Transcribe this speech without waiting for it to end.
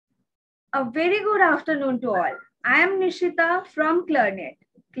A very good afternoon to all. I am Nishita from CLIRNet.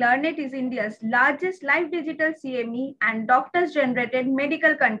 CLIRNet is India's largest live digital CME and doctors-generated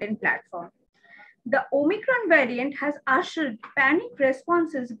medical content platform. The Omicron variant has ushered panic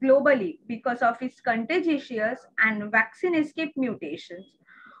responses globally because of its contagious and vaccine escape mutations.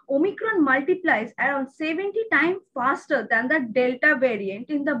 Omicron multiplies around 70 times faster than the Delta variant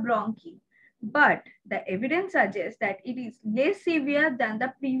in the bronchi. But the evidence suggests that it is less severe than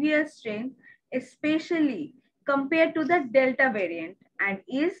the previous strain, especially compared to the Delta variant, and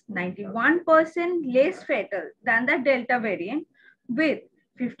is 91% less fatal than the Delta variant, with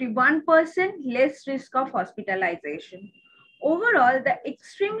 51% less risk of hospitalization. Overall, the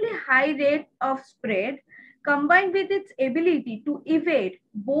extremely high rate of spread, combined with its ability to evade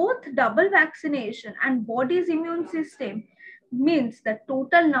both double vaccination and body's immune system, means the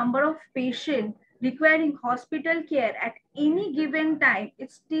total number of patients requiring hospital care at any given time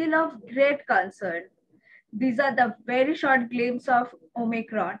is still of great concern. These are the very short glimpse of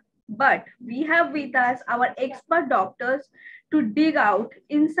Omicron, but we have with us our expert doctors to dig out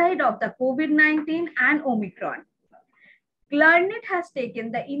inside of the COVID-19 and Omicron. CLIRNet has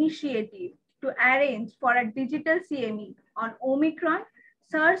taken the initiative to arrange for a digital CME on Omicron,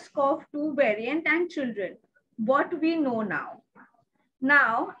 SARS-CoV-2 variant and children, what we know now.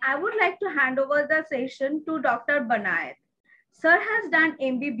 Now, I would like to hand over the session to Dr. Venkatesh. Sir has done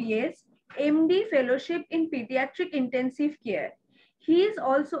MBBS, MD fellowship in pediatric intensive care. He is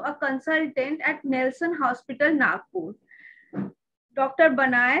also a consultant at Nelson Hospital, Nagpur. Dr.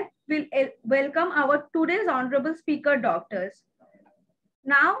 Venkatesh will welcome our today's honorable speaker doctors.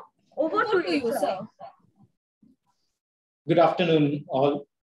 Now, over to you, sir. Good afternoon, all.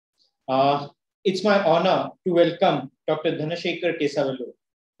 It's my honor to welcome Dr. Dhanashekhar Kesavallu.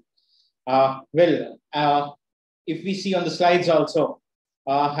 If we see on the slides also,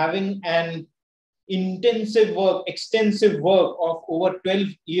 having an intensive work, extensive work of over 12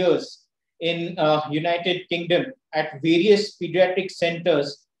 years in United Kingdom at various pediatric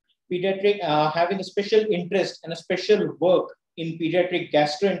centers, having a special interest and a special work in pediatric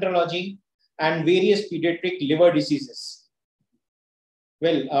gastroenterology and various pediatric liver diseases.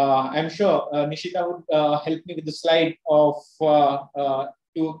 Well, I'm sure Nishita would help me with the slide of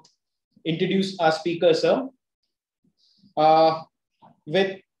to introduce our speaker, sir.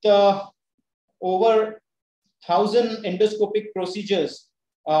 With over 1,000 endoscopic procedures,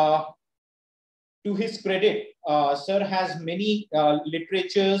 to his credit, sir has many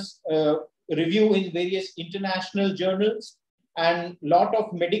literatures, review in various international journals, and lot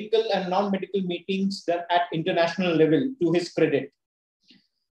of medical and non-medical meetings done at international level, to his credit.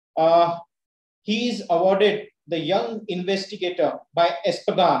 He is awarded the Young Investigator by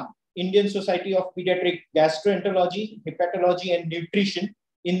ESPGHAN, Indian Society of Pediatric Gastroenterology, Hepatology and Nutrition,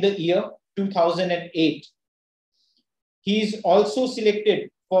 in the year 2008. He is also selected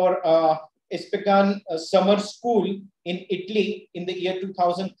for ESPGHAN Summer School in Italy in the year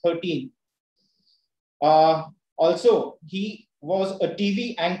 2013. Also, he was a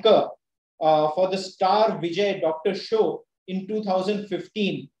TV anchor for the Star Vijay Doctor Show in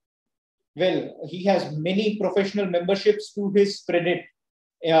 2015. Well, he has many professional memberships to his credit,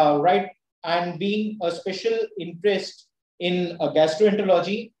 right? And being a special interest in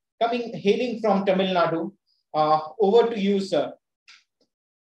gastroenterology, hailing from Tamil Nadu. Over to you, sir.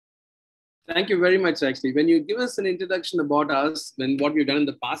 Thank you very much, actually. When you give us an introduction about us and what we've done in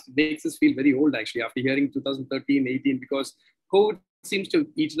the past, it makes us feel very old, actually, after hearing 2013, 18, because COVID seems to have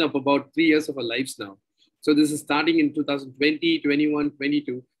eaten up about 3 years of our lives now. So this is starting in 2020, 21,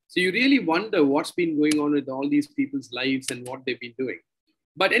 22. So you really wonder what's been going on with all these people's lives and what they've been doing.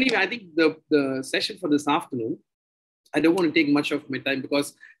 But anyway, I think the session for this afternoon, I don't want to take much of my time,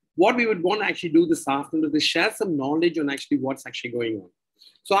 because what we would want to actually do this afternoon is share some knowledge on actually what's actually going on.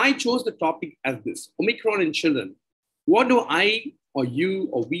 So I chose the topic as this: Omicron in children. What do I or you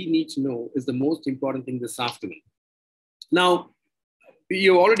or we need to know is the most important thing this afternoon. Now,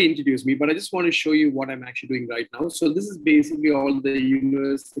 you already introduced me, but I just want to show you what I'm actually doing right now. So this is basically all the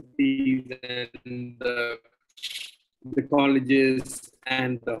universities and the colleges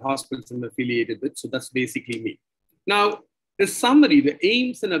and the hospitals I'm affiliated with. So that's basically me. Now, the summary, the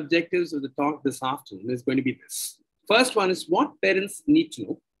aims and objectives of the talk this afternoon is going to be this. First one is what parents need to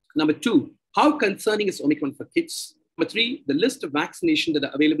know. Number two, how concerning is Omicron for kids? Number three, the list of vaccinations that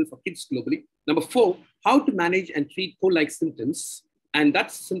are available for kids globally. Number four, how to manage and treat cold-like symptoms, and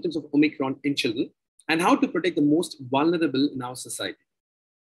that's symptoms of Omicron in children, and how to protect the most vulnerable in our society.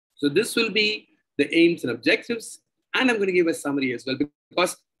 So this will be the aims and objectives, and I'm going to give a summary as well,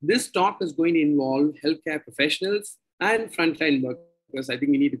 because this talk is going to involve healthcare professionals and frontline workers because I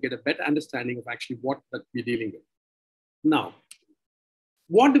think we need to get a better understanding of actually what that we're dealing with. Now,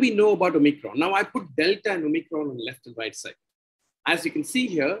 what do we know about Omicron? Now, I put Delta and Omicron on the left and right side. As you can see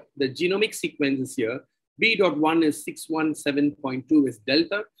here, the genomic sequence is here. B.1 is 617.2 is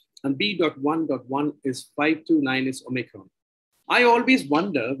Delta, and B.1.1 is 529 is Omicron. I always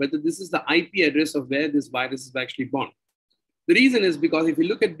wonder whether this is the IP address of where this virus is actually born. The reason is because if you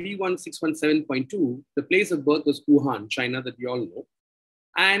look at B1617.2, the place of birth was Wuhan, China, that we all know.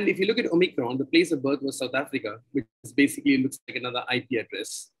 And if you look at Omicron, the place of birth was South Africa, which basically looks like another IP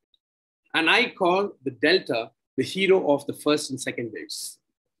address. And I call the Delta the hero of the first and second waves.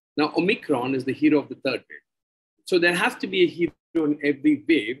 Now, Omicron is the hero of the third wave. So there has to be a hero in every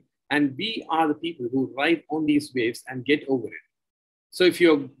wave, and we are the people who ride on these waves and get over it. So if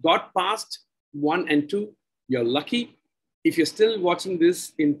you got past 1 and 2, you're lucky. If you're still watching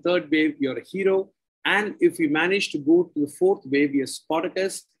this in third wave, you're a hero. And if we manage to go to the fourth wave, you're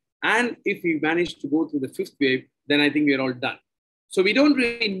Spartacus. And if we manage to go through the fifth wave, then I think we're all done. So we don't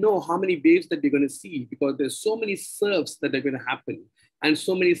really know how many waves that we're going to see because there's so many surges that are going to happen and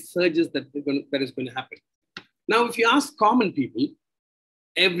so many surges that is going to happen. Now, if you ask common people,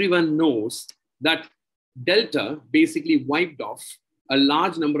 everyone knows that Delta basically wiped off a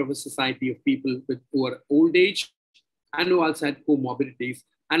large number of a society of people who are old age and who also had comorbidities.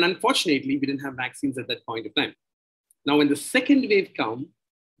 And unfortunately, we didn't have vaccines at that point of time. Now, when the second wave came,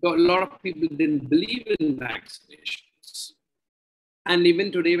 a lot of people didn't believe in vaccinations. And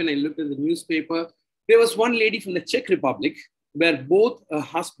even today, when I looked at the newspaper, there was one lady from the Czech Republic where both her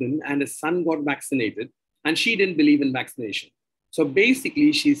husband and his son got vaccinated, and she didn't believe in vaccination. So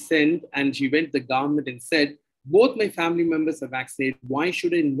basically, she went to the government and said, both my family members are vaccinated. Why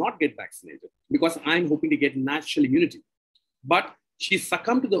should I not get vaccinated? Because I'm hoping to get natural immunity. But she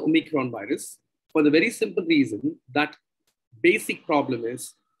succumbed to the Omicron virus for the very simple reason that basic problem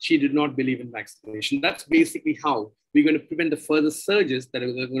is she did not believe in vaccination. That's basically how we're going to prevent the further surges that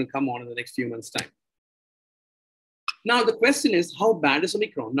are going to come on in the next few months' time. Now, the question is, how bad is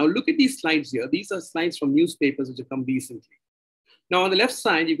Omicron? Now, look at these slides here. These are slides from newspapers which have come recently. Now, on the left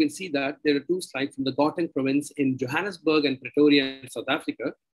side, you can see that there are two slides from the Gauteng province in Johannesburg and Pretoria in South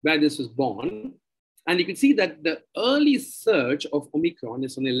Africa, where this was born. And you can see that the early surge of Omicron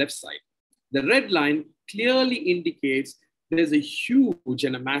is on the left side. The red line clearly indicates there's a huge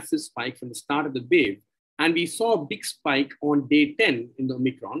and a massive spike from the start of the wave. And we saw a big spike on day 10 in the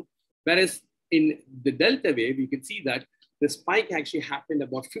Omicron, whereas in the Delta wave, you can see that the spike actually happened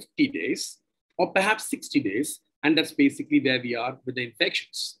about 50 days or perhaps 60 days. And that's basically where we are with the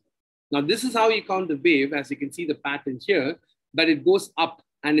infections. Now, this is how you count the wave. As you can see the pattern here, that it goes up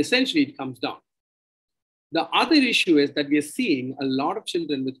and essentially it comes down. The other issue is that we are seeing a lot of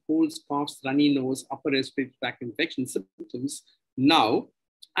children with colds, coughs, runny nose, upper respiratory tract infection symptoms now.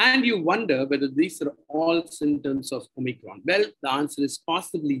 And you wonder whether these are all symptoms of Omicron. Well, the answer is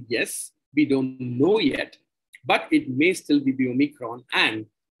possibly yes. We don't know yet, but it may still be the Omicron. And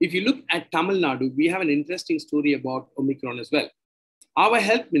if you look at Tamil Nadu, we have an interesting story about Omicron as well. Our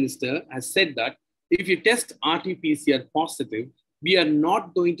health minister has said that if you test RT-PCR positive, we are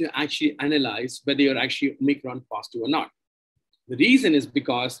not going to actually analyze whether you're actually Omicron positive or not. The reason is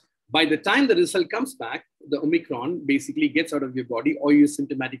because by the time the result comes back, the Omicron basically gets out of your body or you're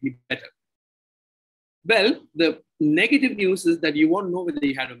symptomatically better. Well, the negative news is that you won't know whether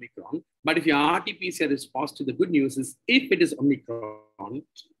you had Omicron, but if your RT-PCR is positive, the good news is if it is Omicron,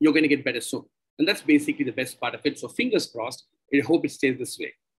 you're going to get better soon. And that's basically the best part of it. So fingers crossed, I hope it stays this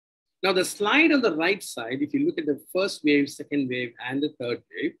way. Now, the slide on the right side, if you look at the first wave, second wave, and the third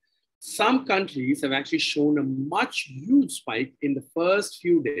wave, some countries have actually shown a much huge spike in the first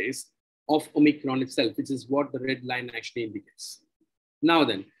few days of Omicron itself, which is what the red line actually indicates. Now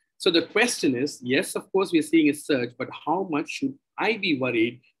then, so the question is, yes, of course, we're seeing a surge, but how much should I be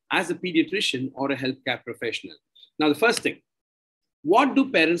worried as a pediatrician or a healthcare professional? Now, the first thing, what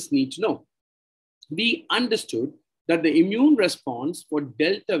do parents need to know? We understood that the immune response for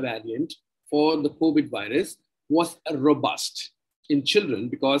Delta variant for the COVID virus was robust in children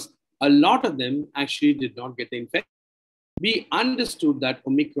because a lot of them actually did not get the infection. We understood that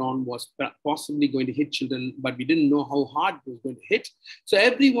Omicron was possibly going to hit children, but we didn't know how hard it was going to hit. So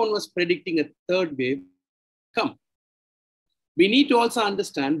everyone was predicting a third wave come. We need to also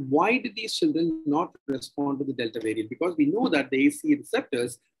understand why did these children not respond to the Delta variant? Because we know that the ACE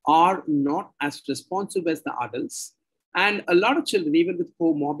receptors are not as responsive as the adults. And a lot of children, even with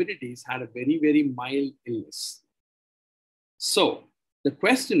comorbidities, had a very, very mild illness. So the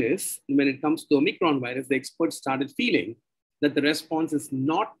question is, when it comes to Omicron virus, the experts started feeling that the response is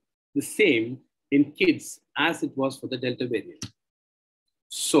not the same in kids as it was for the Delta variant.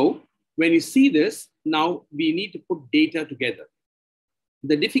 So when you see this, now we need to put data together.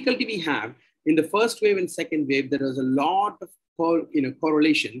 The difficulty we have in the first wave and second wave, there was a lot of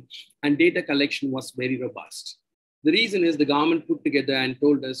correlation, and data collection was very robust. The reason is the government put together and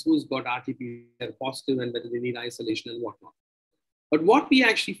told us who's got RT-PCR positive and whether they need isolation and whatnot. But what we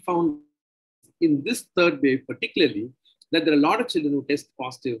actually found in this third wave particularly, that there are a lot of children who test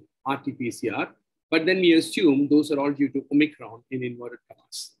positive RT-PCR, but then we assume those are all due to Omicron in inverted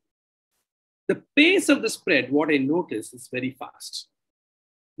commas. The pace of the spread, what I notice, is very fast.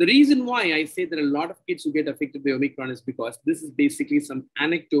 The reason why I say there are a lot of kids who get affected by Omicron is because this is basically some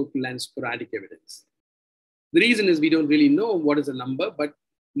anecdotal and sporadic evidence. The reason is we don't really know what is the number, but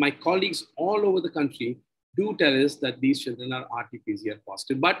my colleagues all over the country do tell us that these children are RT-PCR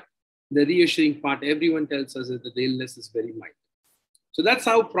positive. But the reassuring part, everyone tells us that the illness is very mild. So that's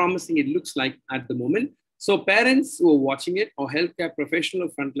how promising it looks like at the moment. So parents who are watching it, or healthcare professional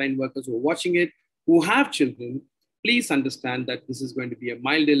frontline workers who are watching it, who have children, please understand that this is going to be a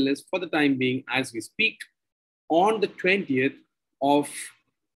mild illness for the time being as we speak on the 20th of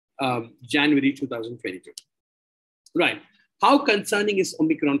January 2022. Right. How concerning is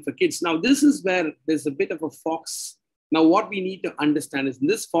Omicron for kids? Now, this is where there's a bit of a fox. Now, what we need to understand is in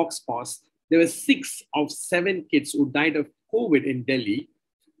this fox pause, there were 6 of 7 kids who died of COVID in Delhi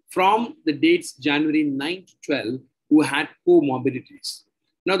from the dates January 9 to 12 who had comorbidities.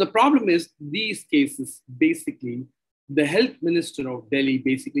 Now, the problem is these cases, basically, the health minister of Delhi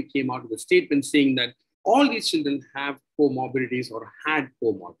basically came out with a statement saying that all these children have comorbidities or had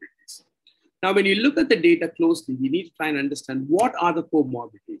comorbidities. Now, when you look at the data closely, we need to try and understand what are the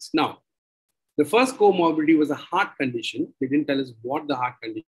comorbidities. Now, the first comorbidity was a heart condition. They didn't tell us what the heart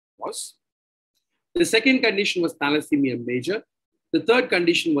condition was. The second condition was thalassemia major. The third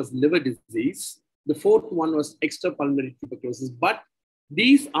condition was liver disease. The fourth one was extrapulmonary tuberculosis. But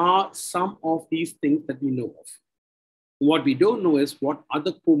these are some of these things that we know of. What we don't know is what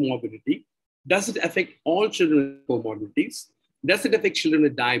other comorbidity. Does it affect all children with comorbidities? Does it affect children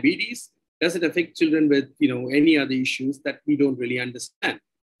with diabetes? Does it affect children with any other issues that we don't really understand?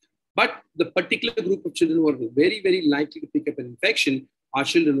 But the particular group of children who are very, very likely to pick up an infection are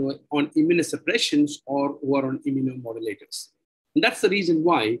children who are on immunosuppressions or who are on immunomodulators. And that's the reason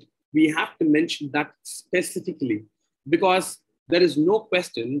why we have to mention that specifically, because there is no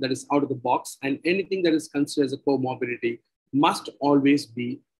question that is out of the box, and anything that is considered as a comorbidity must always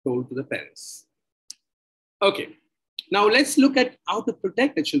be told to the parents. Okay, now let's look at how to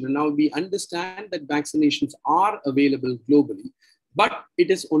protect the children. Now we understand that vaccinations are available globally, but it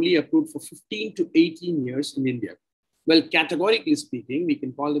is only approved for 15 to 18 years in India. Well, categorically speaking, we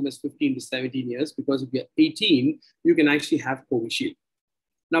can call them as 15 to 17 years because if you're 18, you can actually have Covishield.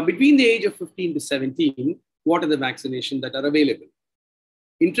 Now, between the age of 15 to 17, what are the vaccinations that are available?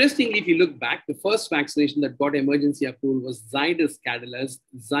 Interestingly, if you look back, the first vaccination that got emergency approval was Zydus Cadil's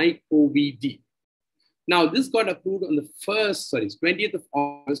ZyCoV-D. Now, this got approved on the 20th of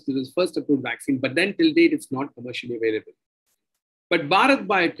August. It was first approved vaccine, but then till date, it's not commercially available. But Bharat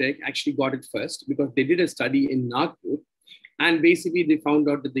Biotech actually got it first because they did a study in Nagpur, and basically they found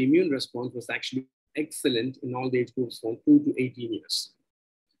out that the immune response was actually excellent in all the age groups from 2 to 18 years.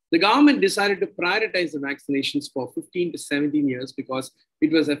 The government decided to prioritize the vaccinations for 15 to 17 years because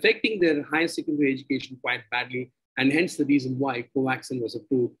it was affecting their higher secondary education quite badly, and hence the reason why Covaxin was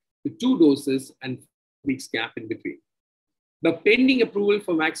approved with 2 doses and weeks gap in between. The pending approval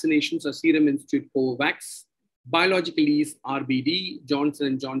for vaccinations are Serum Institute Covax, Biological Ease RBD,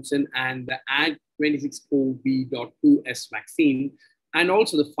 Johnson & Johnson, and the AG26CoV.2S vaccine, and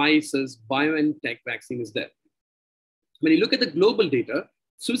also the Pfizer's BioNTech vaccine is there. When you look at the global data,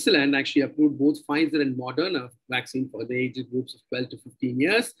 Switzerland actually approved both Pfizer and Moderna vaccine for the age groups of 12 to 15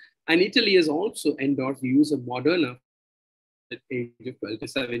 years, and Italy has also endorsed the use of Moderna at the age of 12 to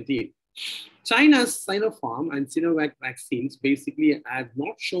 17. China's Sinopharm and Sinovac vaccines basically have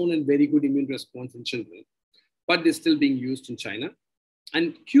not shown a very good immune response in children, but they're still being used in China.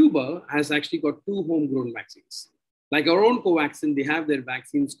 And Cuba has actually got 2 homegrown vaccines. Like our own Covaxin, they have their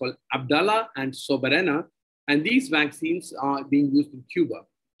vaccines called Abdala and Soberana, and these vaccines are being used in Cuba.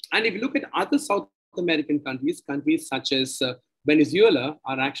 And if you look at other South American countries, countries such as Venezuela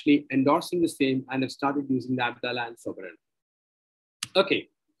are actually endorsing the same and have started using the Abdala and Soberana. Okay,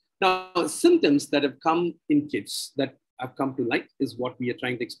 now symptoms that have come in kids that have come to light is what we are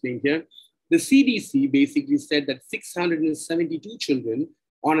trying to explain here. The CDC basically said that 672 children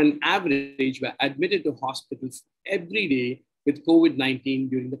on an average were admitted to hospitals every day with COVID-19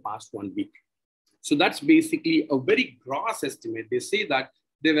 during the past 1 week. So that's basically a very gross estimate. They say that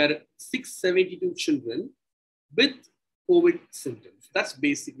there were 672 children with COVID symptoms. That's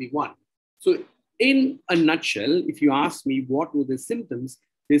basically one. So in a nutshell, if you ask me what were the symptoms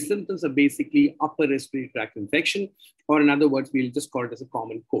are basically upper respiratory tract infection, or in other words, we'll just call it as a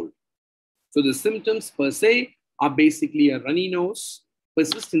common cold. So the symptoms per se are basically a runny nose,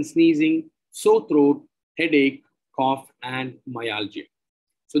 persistent sneezing, sore throat, headache, cough, and myalgia.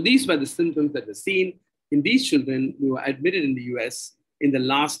 So these were the symptoms that were seen in these children who were admitted in the US in the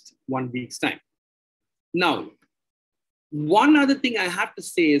last 1 week's time. Now, one other thing I have to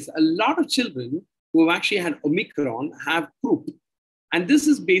say is a lot of children who have actually had Omicron have croup. And this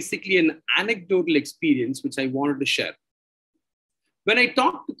is basically an anecdotal experience which I wanted to share. When I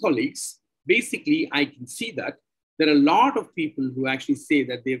talk to colleagues, basically I can see that there are a lot of people who actually say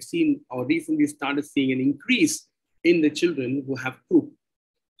that they have seen or recently started seeing an increase in the children who have croup.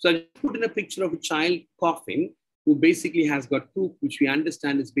 So I put in a picture of a child coughing who basically has got croup, which we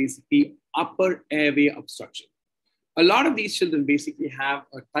understand is basically upper airway obstruction. A lot of these children basically have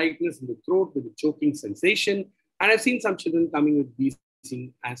a tightness in the throat with a choking sensation. And I've seen some children coming with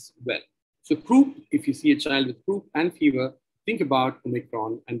wheezing as well. So croup, if you see a child with croup and fever, think about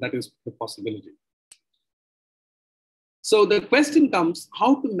Omicron, and that is the possibility. So the question comes,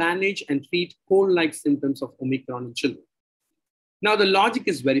 how to manage and treat cold-like symptoms of Omicron in children? Now, the logic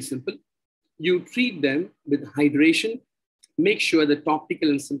is very simple. You treat them with hydration, make sure the topical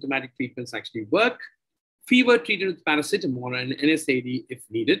and symptomatic treatments actually work, fever treated with paracetamol and NSAID if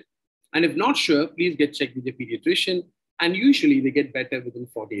needed. And if not sure, please get checked with your pediatrician. And usually they get better within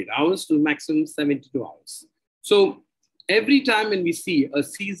 48 hours to maximum 72 hours. So every time when we see a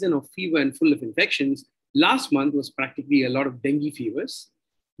season of fever and full of infections, last month was practically a lot of dengue fevers.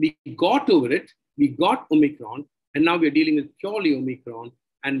 We got over it, we got Omicron, and now we're dealing with purely Omicron,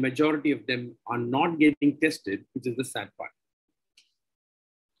 and majority of them are not getting tested, which is the sad part.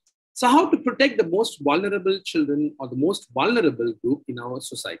 So how to protect the most vulnerable children or the most vulnerable group in our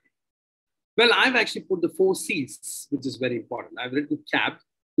society? Well, I've actually put the 4 C's, which is very important. I've written CAB,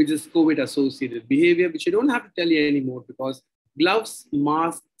 which is COVID-associated behavior, which I don't have to tell you anymore because gloves,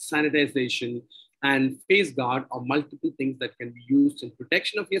 mask, sanitization, and face guard are multiple things that can be used in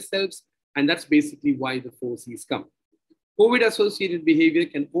protection of yourselves. And that's basically why the 4 C's come. COVID-associated behavior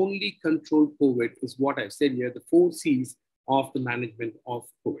can only control COVID is what I've said here, the 4 C's of the management of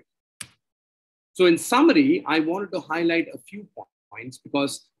COVID. So in summary, I wanted to highlight a few points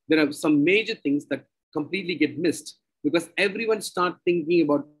because there are some major things that completely get missed because everyone starts thinking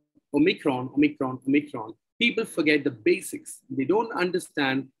about Omicron, Omicron, Omicron. People forget the basics. They don't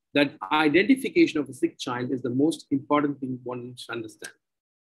understand that identification of a sick child is the most important thing one should understand.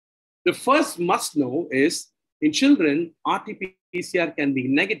 The first must know is in children, RT-PCR can be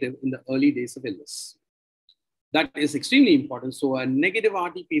negative in the early days of illness. That is extremely important. So a negative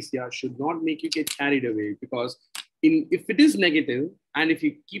RT-PCR should not make you get carried away because if it is negative and if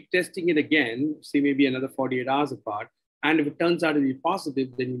you keep testing it again, say maybe another 48 hours apart, and if it turns out to be positive,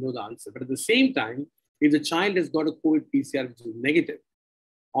 then you know the answer. But at the same time, if the child has got a COVID PCR which is negative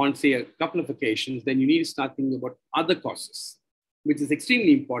on say a couple of occasions, then you need to start thinking about other causes, which is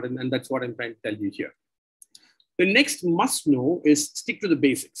extremely important. And that's what I'm trying to tell you here. The next must know is stick to the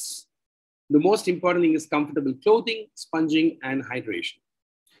basics. The most important thing is comfortable clothing, sponging, and hydration.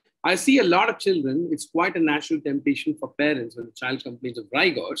 I see a lot of children, it's quite a natural temptation for parents when the child complains of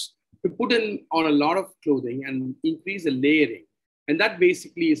rigors to put in on a lot of clothing and increase the layering. And that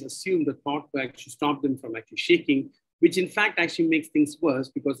basically is assumed the thought to actually stop them from actually shaking, which in fact actually makes things worse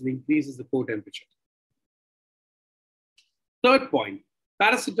because it increases the core temperature. Third point,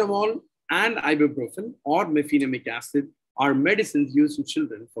 paracetamol and ibuprofen or mefenamic acid are medicines used in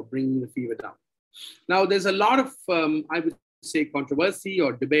children for bringing the fever down. Now, there's a lot of, I would say, controversy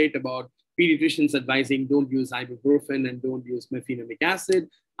or debate about pediatricians advising don't use ibuprofen and don't use mefenamic acid.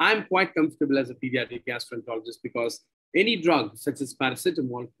 I'm quite comfortable as a pediatric gastroenterologist because any drug such as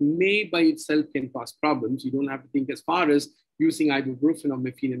paracetamol may by itself can cause problems. You don't have to think as far as using ibuprofen or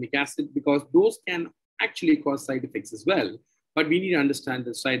mefenamic acid because those can actually cause side effects as well. But we need to understand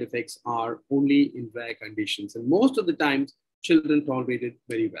that side effects are only in rare conditions. And most of the times, children tolerate it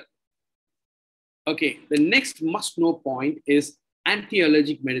very well. Okay, the next must-know point is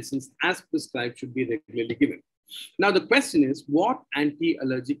anti-allergic medicines as prescribed should be regularly given. Now, the question is, what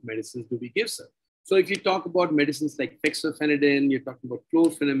anti-allergic medicines do we give, sir? So if you talk about medicines like fexofenadine, you're talking about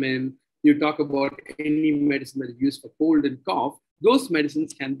chlorpheniramine, you talk about any medicine that is used for cold and cough, those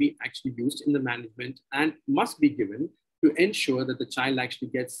medicines can be actually used in the management and must be given to ensure that the child actually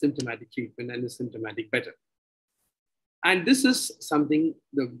gets symptomatic treatment and is symptomatic better. And this is something,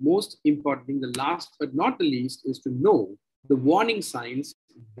 the most important thing, the last but not the least, is to know the warning signs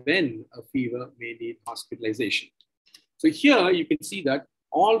when a fever may need hospitalization. So here you can see that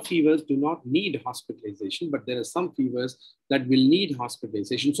all fevers do not need hospitalization, but there are some fevers that will need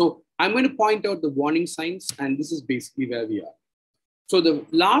hospitalization. So I'm going to point out the warning signs, and this is basically where we are. So the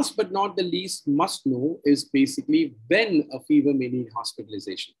last but not the least must know is basically when a fever may need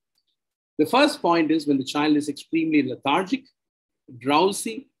hospitalization. The first point is when the child is extremely lethargic,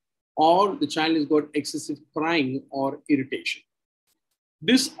 drowsy, or the child has got excessive crying or irritation.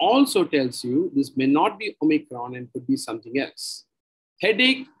 This also tells you this may not be Omicron and could be something else.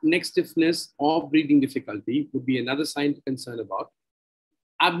 Headache, neck stiffness, or breathing difficulty would be another sign to concern about.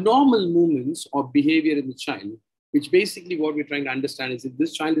 Abnormal movements or behavior in the child, which basically what we're trying to understand is if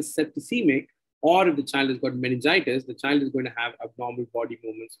this child is septicemic or if the child has got meningitis, the child is going to have abnormal body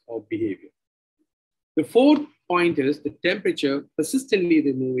movements or behavior. The fourth point is the temperature persistently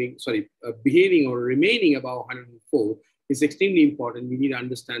behaving or remaining above 104 is extremely important. We need to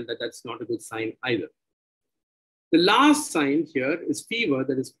understand that that's not a good sign either. The last sign here is fever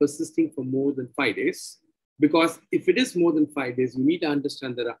that is persisting for more than 5 days, because if it is more than 5 days, you need to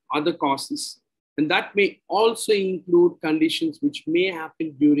understand there are other causes, and that may also include conditions which may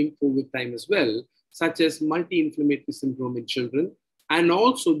happen during COVID time as well, such as multi-inflammatory syndrome in children, and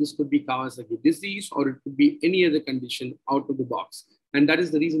also this could be Kawasaki disease, or it could be any other condition out of the box. And that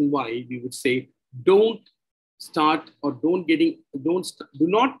is the reason why we would say don't start or do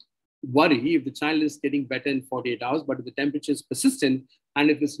not worry if the child is getting better in 48 hours, but if the temperature is persistent and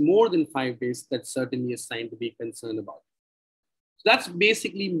if it's more than 5 days, that's certainly a sign to be concerned about. So that's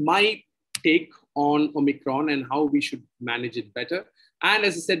basically my take on Omicron and how we should manage it better. And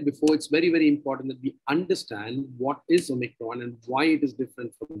as I said before, it's very, very important that we understand what is Omicron and why it is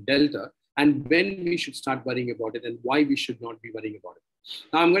different from Delta, and when we should start worrying about it and why we should not be worrying about it.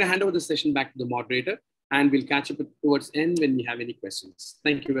 Now I'm going to hand over the session back to the moderator, and we'll catch up towards end when we have any questions.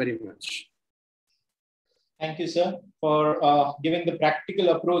 Thank you very much. Thank you, sir, for giving the practical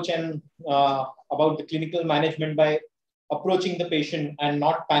approach and about the clinical management by approaching the patient and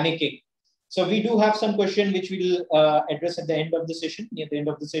not panicking. So we do have some questions which we'll address at the end of the session, near the end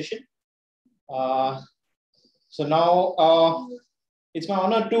of the session. So now it's my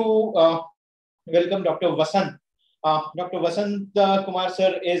honor to welcome Dr. Vasant. Dr. Vasant Kumar,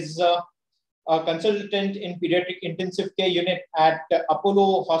 sir, is a consultant in pediatric intensive care unit at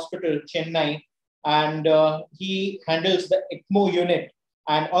Apollo Hospital, Chennai, and he handles the ECMO unit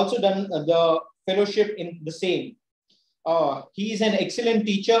and also done the fellowship in the same. He is an excellent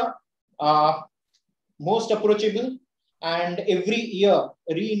teacher, most approachable, and every year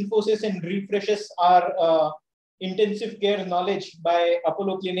reinforces and refreshes our intensive care knowledge by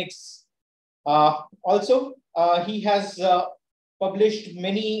Apollo clinics. Also, he has published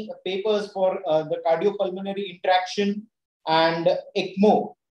many papers for the cardiopulmonary interaction and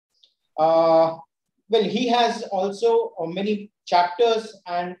ECMO. Well, he has also many chapters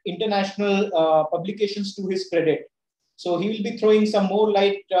and international publications to his credit. So he will be throwing some more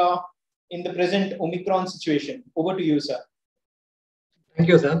light in the present Omicron situation. Over to you, sir. Thank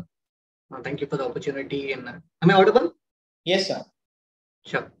you, sir. Thank you for the opportunity. And am I audible? Yes, sir.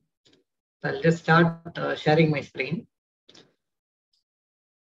 Sure. So I'll just start sharing my screen.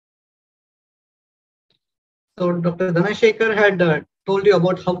 So Dr. Dhanashekhar had told you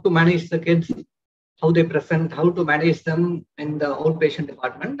about how to manage the kids, how they present, how to manage them in the outpatient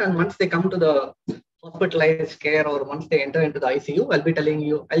department. And once they come to the hospitalized care or once they enter into the ICU, I'll be telling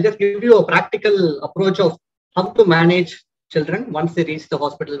you, I'll just give you a practical approach of how to manage children once they reach the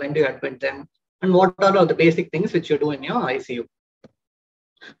hospital, when do you admit them, and what are the basic things which you do in your ICU.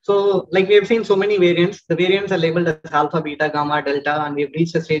 So like we have seen so many variants, the variants are labeled as alpha, beta, gamma, delta, and we've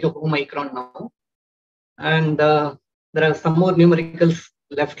reached the stage of Omicron now. And there are some more numericals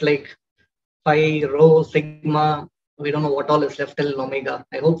left, like pi, rho, sigma. We don't know what all is left till omega.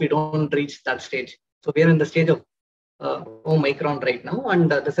 I hope we don't reach that stage. So we are in the stage of Omicron right now,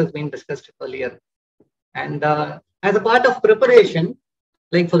 and this has been discussed earlier. And as a part of preparation,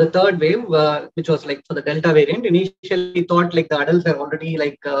 like for the third wave, which was like for the Delta variant, initially thought like the adults are already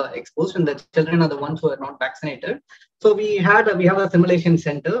like exposed and the children are the ones who are not vaccinated. So we have a simulation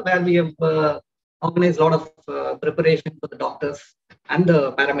center where we have organized a lot of preparation for the doctors and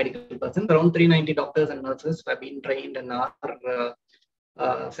the paramedical persons. Around 390 doctors and nurses have been trained in our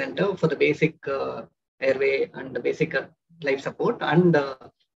center for the basic airway and the basic life support, and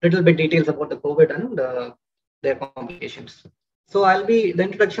little bit details about the COVID and their complications. So the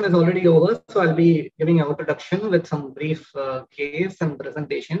introduction is already over. So I'll be giving an introduction with some brief case and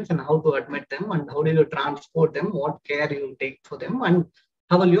presentations and how to admit them and how do you transport them, what care you take for them, and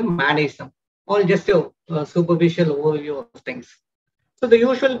how will you manage them. All just a superficial overview of things. So the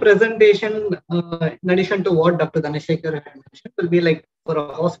usual presentation, in addition to what Dr. Dhanashekhar had mentioned, will be like for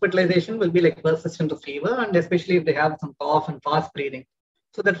a hospitalization, will be like persistent fever, and especially if they have some cough and fast breathing.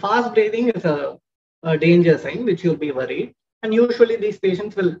 So that fast breathing is a danger sign, which you'll be worried. And usually these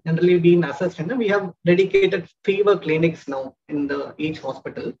patients will generally be assessed, and we have dedicated fever clinics now in each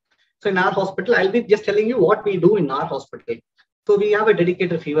hospital. So in our hospital, I'll be just telling you what we do in our hospital. So we have a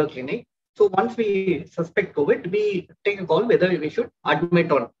dedicated fever clinic. So once we suspect COVID, we take a call whether we should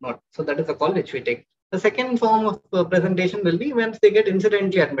admit or not. So that is a call which we take. The second form of presentation will be once they get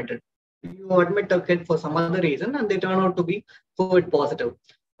incidentally admitted. You admit a kid for some other reason and they turn out to be COVID positive.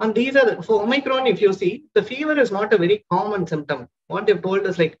 And these are, for Omicron, if you see, the fever is not a very common symptom. What they've told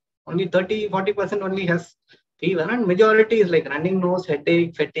us, like only 30-40% only has fever, and majority is like running nose,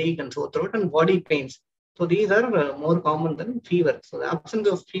 headache, fatigue, and sore throat, and body pains. So these are more common than fever. So the absence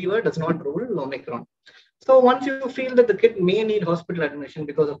of fever does not rule Omicron. So once you feel that the kid may need hospital admission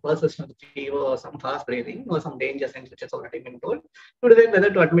because of persistent fever or some fast breathing or some danger signs which has already been told, you decide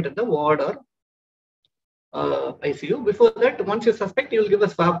whether to admit in the ward or ICU. Before that, once you suspect, you will give a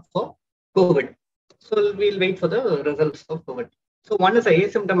swab for COVID. So we'll wait for the results of COVID. So one is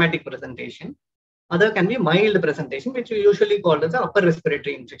asymptomatic presentation. Other can be mild presentation, which we usually call as an upper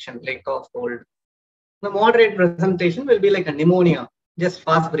respiratory infection, like cough, cold. The moderate presentation will be like a pneumonia, just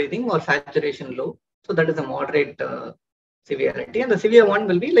fast breathing or saturation low. So that is a moderate severity. And the severe one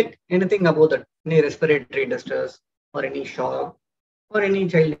will be like anything above that, any respiratory distress or any shock or any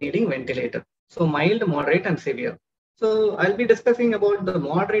child needing ventilator. So mild, moderate, and severe. So I'll be discussing about the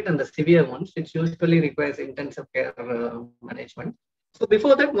moderate and the severe ones, which usually requires intensive care management. So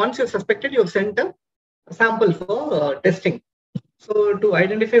before that, once you're suspected, you've sent a sample for testing. So to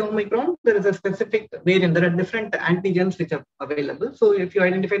identify Omicron, there is a specific variant. There are different antigens which are available. So if you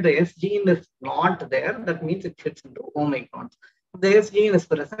identify the S gene is not there, that means it fits into Omicron. If the S gene is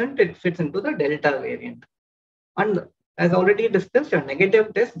present, it fits into the Delta variant. And as already discussed, a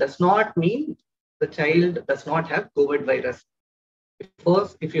negative test does not mean the child does not have COVID virus.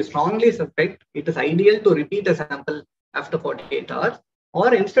 First, if you strongly suspect, it is ideal to repeat a sample after 48 hours.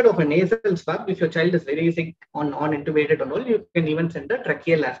 Or instead of a nasal swab, if your child is very sick on intubated and all, you can even send a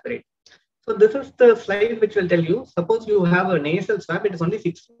tracheal aspirate. So this is the slide which will tell you, suppose you have a nasal swab, it is only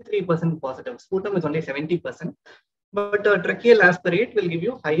 63% positive. Sputum is only 70%. But a tracheal aspirate will give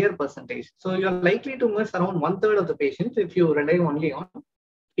you higher percentage. So you're likely to miss around 1/3 of the patients if you rely only on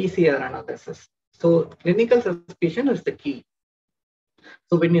PCR analysis. So clinical suspicion is the key.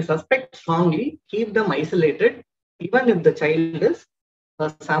 So when you suspect strongly, keep them isolated, even if the child is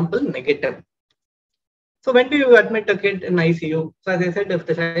sample negative. So when do you admit a kid in ICU? So as I said, if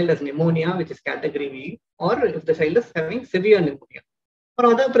the child has pneumonia, which is category V, or if the child is having severe pneumonia. For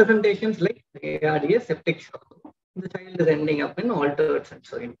other presentations like ARDS, septic shock, the child is ending up in altered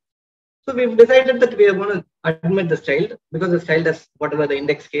sensory. So we've decided that we are going to admit this child because this child has whatever the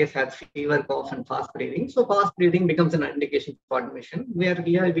index case has fever, cough, and fast breathing. So fast breathing becomes an indication for admission. Where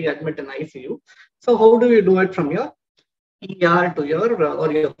here we admit in ICU. So how do you do it from your ER to your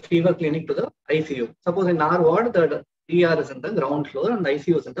or your fever clinic to the ICU? Suppose in our ward, the ER is in the ground floor and the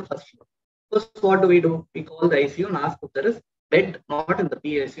ICU is in the first floor. So what do? We call the ICU and ask if there is bed not in the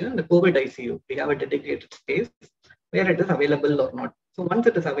PICU, in the COVID ICU. We have a dedicated space where it is available or not. So once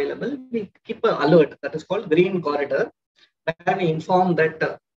it is available, we keep an alert that is called green corridor, where we inform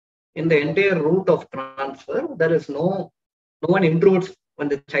that in the entire route of transfer, there is no one intrudes when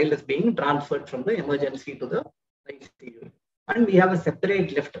the child is being transferred from the emergency to the ICU. And we have a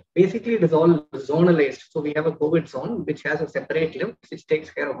separate lift. Basically, it is all zonalized. So we have a COVID zone, which has a separate lift, which takes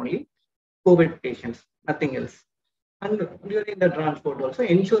care of only COVID patients, nothing else. And during the transport also,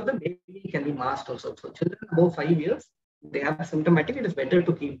 ensure the baby can be masked also. So children above 5 years, they have symptomatic, it is better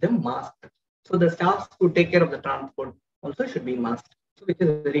to keep them masked. So the staff who take care of the transport also should be masked, so which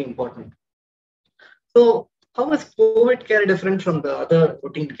is very important. So how is COVID care different from the other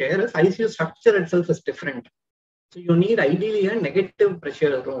routine care? Is ICU structure itself is different. So you need ideally a negative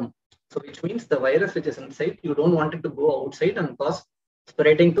pressure room. So which means the virus which is inside, you don't want it to go outside and cause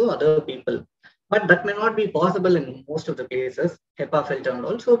spreading to other people. But that may not be possible in most of the cases, HEPA filter and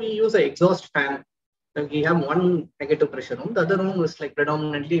all. So we use an exhaust fan. So we have one negative pressure room. The other room is like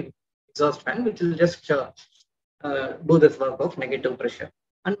predominantly exhaust fan, which will just do this work of negative pressure.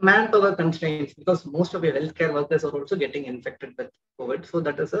 And manpower constraints, because most of your healthcare workers are also getting infected with COVID. So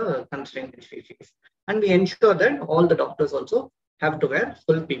that is a constraint which we face. And we ensure that all the doctors also have to wear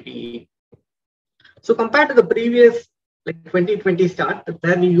full PPE. So compared to the previous, like 2020 start,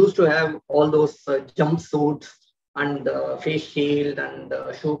 where we used to have all those jumpsuits and face shield and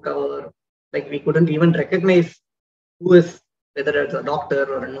shoe cover, like we couldn't even recognize who is whether it's a doctor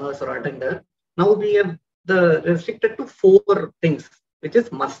or a nurse or attender. Now we have the restricted to 4 things, which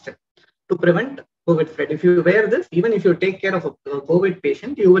is must to prevent COVID spread. If you wear this, even if you take care of a COVID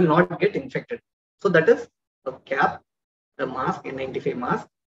patient, you will not get infected. So that is a cap, a mask, N95 mask,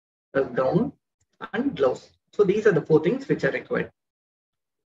 a gown, and gloves. So these are the 4 things which are required.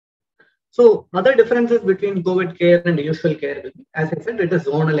 So other differences between COVID care and usual care will be, as I said, it is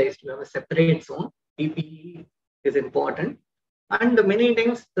zonalized. You have a separate zone. PPE is important. And many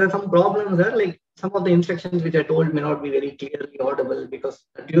times there are some problems there, like some of the instructions which I told may not be very clearly audible because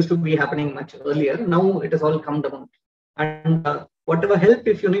it used to be happening much earlier. Now it has all come down. And whatever help,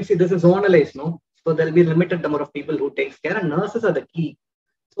 if you need, see, this is zonalized, no? So there will be limited number of people who takes care, and nurses are the key.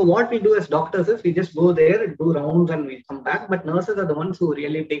 So what we do as doctors is we just go there, do rounds, and we come back. But nurses are the ones who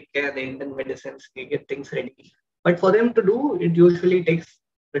really take care of the Indian medicines, they get things ready. But for them to do, it usually takes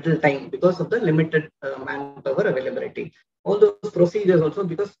little time because of the limited manpower availability. All those procedures also,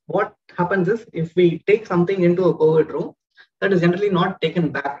 because what happens is if we take something into a COVID room, that is generally not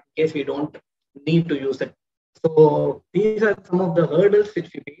taken back in case we don't need to use it. So these are some of the hurdles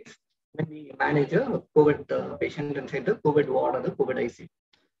which we face when we manage a COVID patient inside the COVID ward or the COVID ICU.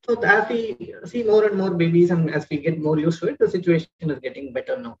 So as we see more and more babies and as we get more used to it, the situation is getting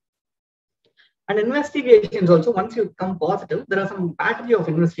better now. And investigations also, once you come positive, there are some battery of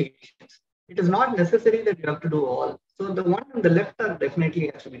investigations. It is not necessary that you have to do all. So the one on the left are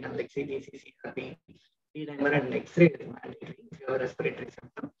definitely has to be done, like CT, CRP, HeDaL, and X-ray is mandatory if you have a respiratory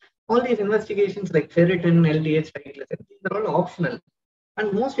symptom. All these investigations like ferritin, LDH, triglycerides, these are all optional.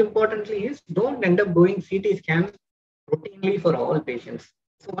 And most importantly is don't end up doing CT scans routinely for all patients.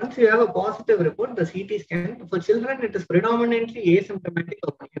 So once you have a positive report, the CT scan, for children, it is predominantly asymptomatic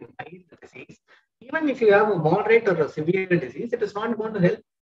or mild disease. Even if you have a moderate or a severe disease, it is not going to help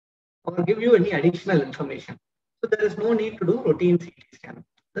or give you any additional information. So there is no need to do routine CT scan.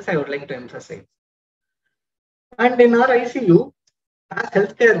 This I would like to emphasize. And in our ICU, as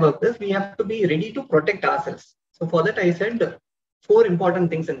healthcare workers, we have to be ready to protect ourselves. So for that, I said 4 important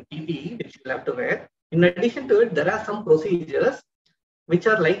things in PPE which you'll have to wear. In addition to it, there are some procedures which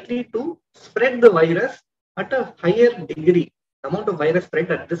are likely to spread the virus at a higher degree. The amount of virus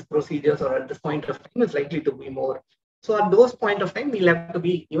spread at this procedures or at this point of time is likely to be more. So at those point of time, we'll have to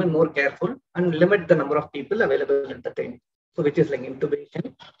be even more careful and limit the number of people available at the time. So which is like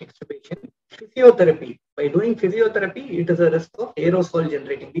intubation, extubation, physiotherapy. By doing physiotherapy, it is a risk of aerosol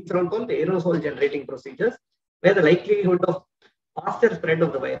generating. These are all called aerosol generating procedures, where the likelihood of faster spread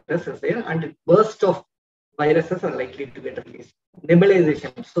of the virus is there and burst of viruses are likely to get released.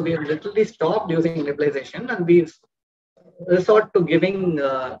 Nebulization. So we have literally stopped using nebulization and we resort to giving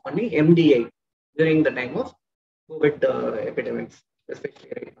only MDI during the time of COVID epidemics,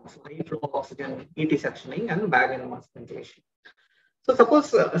 especially right now. So high flow oxygen, ET suctioning, and bag and mask ventilation. So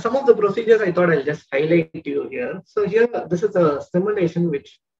suppose some of the procedures I thought I'll just highlight to you here. So here, this is a simulation,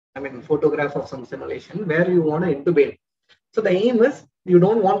 photograph of some simulation where you want to intubate. So the aim is you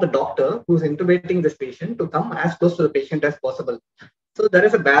don't want the doctor who's intubating this patient to come as close to the patient as possible. So there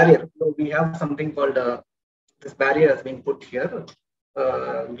is a barrier. So we have something called this barrier has been put here,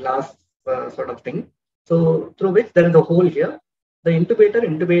 glass sort of thing. So through which there is a hole here. The intubator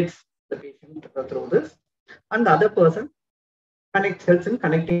intubates the patient through this, and the other person helps in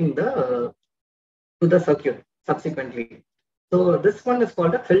connecting to the circuit subsequently. So this one is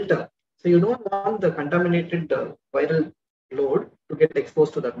called a filter. So you don't want the contaminated viral load to get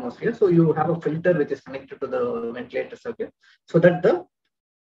exposed to the atmosphere. So you have a filter which is connected to the ventilator circuit so that the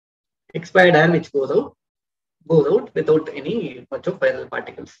expired air which goes out without any much of viral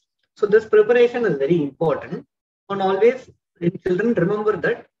particles. So this preparation is very important. And always in children, remember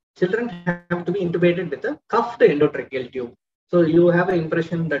that children have to be intubated with a cuffed endotracheal tube. So you have an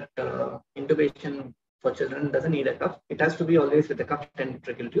impression that intubation for children doesn't need a cuff. It has to be always with a cuffed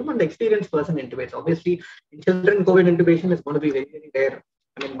endotracheal tube, and the experienced person intubates. Obviously, in children, COVID intubation is going to be very, very rare.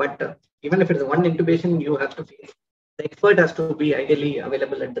 But even if it's one intubation, you have to face. The expert has to be ideally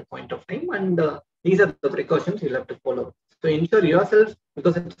available at the point of time, and these are the precautions you'll have to follow. So ensure yourself,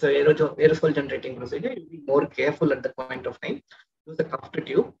 because it's an aerosol generating procedure, you'll be more careful at the point of time. Use a cuffed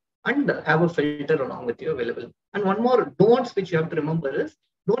tube and have a filter along with you available. And one more don'ts which you have to remember is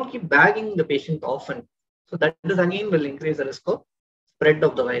don't keep bagging the patient often. So that is again will increase the risk of spread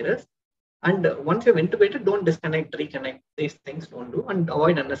of the virus. And once you've intubated, don't disconnect, reconnect. These things don't do, and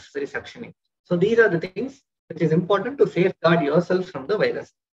avoid unnecessary suctioning. So these are the things which is important to safeguard yourself from the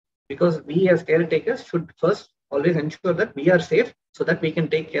virus. Because we as caretakers should first always ensure that we are safe so that we can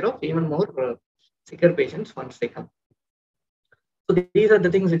take care of even more sicker patients once they come. So these are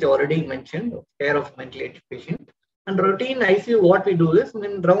the things which I already mentioned, care of ventilated patient. And routine ICU, what we do is,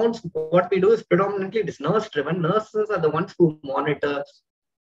 in rounds, what we do is predominantly it is nurse driven. Nurses are the ones who monitor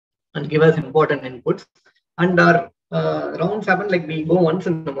and give us important inputs. And our rounds happen like we go once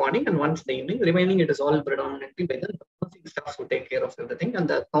in the morning and once in the evening. Remaining, it is all predominantly by the nursing staff who take care of everything. And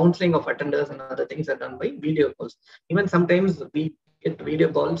the counseling of attenders and other things are done by video calls. Even sometimes we get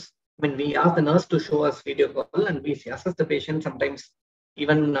video calls when we ask the nurse to show us video call and we assess the patient sometimes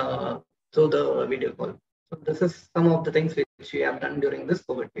even through the video call. So this is some of the things which we have done during this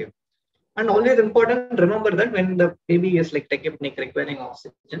COVID wave. And always important, remember that when the baby is like tachypneic requiring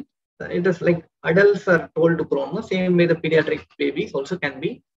oxygen, it is like adults are told to prone. The same way the pediatric babies also can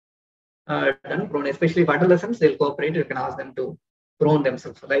be done prone, especially if adolescents, they'll cooperate. You can ask them to prone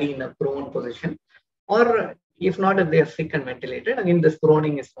themselves, lie in a prone position. Or if not, if they are sick and ventilated, again, this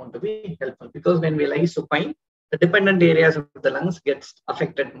proning is found to be helpful because when we lie supine, the dependent areas of the lungs gets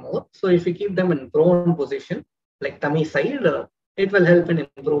affected more. So if we keep them in prone position, like tummy side, it will help in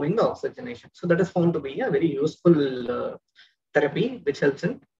improving the oxygenation. So that is found to be a very useful therapy which helps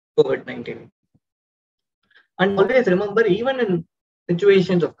in COVID-19. And always remember, even in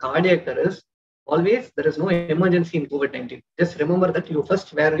situations of cardiac arrest, always there is no emergency in COVID-19. Just remember that you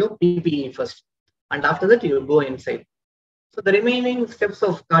first wear your PPE first, and after that you go inside. So the remaining steps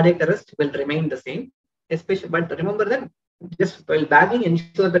of cardiac arrest will remain the same, especially. But remember that just while bagging,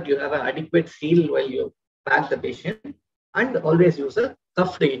 ensure that you have an adequate seal while you bag the patient, and always use a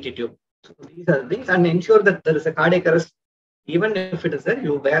cuffed AT tube. So these are the things, and ensure that there is a cardiac arrest. Even if it is there,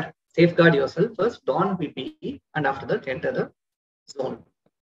 you safeguard yourself first, don PPE, and after that enter the zone.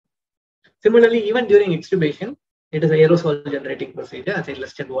 Similarly, even during extubation, it is an aerosol generating procedure, as I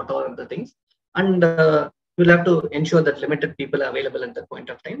listed what are the things. And you'll have to ensure that limited people are available at that point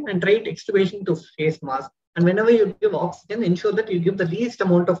of time, and try extubation to face mask. And whenever you give oxygen, ensure that you give the least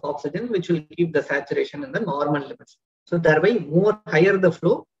amount of oxygen, which will keep the saturation in the normal limits. So thereby, higher the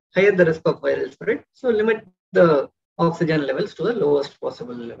flow, higher the risk of viral spread. So limit the oxygen levels to the lowest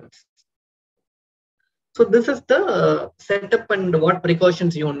possible levels. So this is the setup and what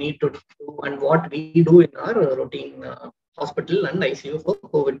precautions you need to do and what we do in our routine hospital and ICU for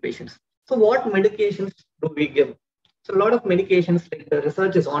COVID patients. So what medications do we give? So a lot of medications, like the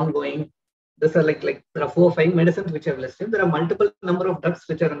research is ongoing. These are like there are 4 or 5 medicines which I've listed. There are multiple number of drugs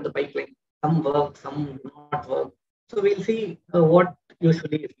which are in the pipeline. Some work, some do not work. So we'll see what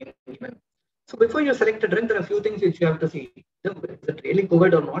usually is given. So before you select a drug, there are a few things which you have to see. Is it really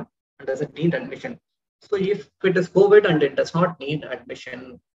COVID or not? And does it need admission? So if it is COVID and it does not need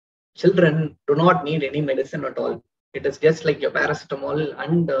admission, children do not need any medicine at all. It is just like your paracetamol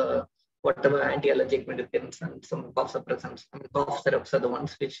and whatever anti-allergic medicines and some cough suppressants. I mean, cough syrups are the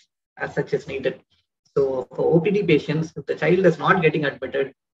ones which as such is needed. So for OPD patients, if the child is not getting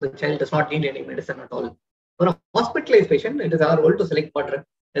admitted, the child does not need any medicine at all. For a hospitalized patient, it is our role to select what drug,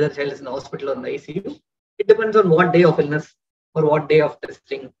 whether the child is in the hospital or in the ICU. It depends on what day of illness or what day of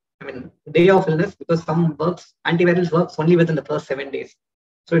testing. I mean, day of illness, because some antivirals works only within the first 7 days.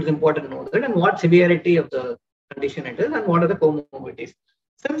 So it's important to know that and what severity of the condition it is and what are the comorbidities.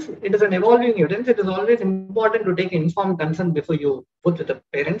 Since it is an evolving evidence, it is always important to take informed consent before you put with the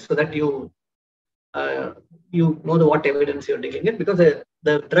parents so that you know what evidence you're dealing with, because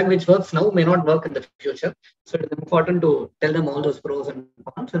the drug which works now may not work in the future. So it's important to tell them all those pros and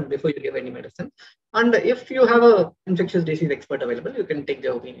cons and before you give any medicine. And if you have an infectious disease expert available, you can take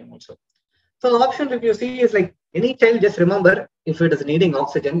their opinion also. So the options if you see is like any child, just remember, if it is needing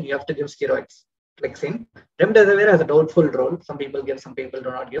oxygen, you have to give steroids. Clexane. Remdesivir has a doubtful role. Some people give, some people do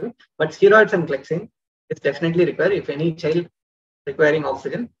not give. But steroids and Clexane is definitely required. If any child requiring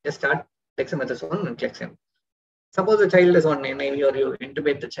oxygen, just start dexamethasone and Clexane. Suppose the child is on NIV or you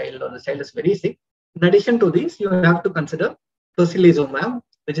intubate the child or the child is very sick. In addition to this, you have to consider tocilizumab,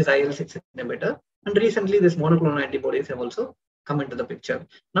 which is IL-6 inhibitor. And recently, these monoclonal antibodies have also come into the picture.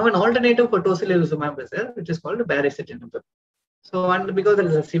 Now, an alternative for tocilizumab is there, which is called baricitinib. So, and because it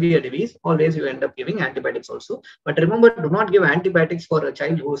is a severe disease, always you end up giving antibiotics also. But remember, do not give antibiotics for a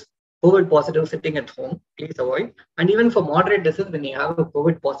child who's COVID positive sitting at home. Please avoid. And even for moderate disease, when you have a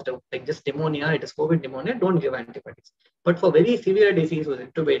COVID positive, like just pneumonia, it is COVID pneumonia, don't give antibiotics. But for very severe disease who's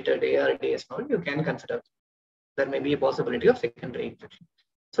intubated, ARDS, you can consider there may be a possibility of secondary infection.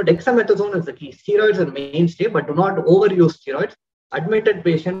 So dexamethasone is the key. Steroids are the mainstay, but do not overuse steroids. Admitted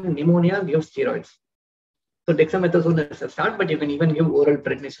patient pneumonia, give steroids. So dexamethasone is a start, but you can even give oral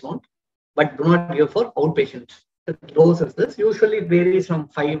prednisolone, but do not give for outpatients. The dose is this. Usually it varies from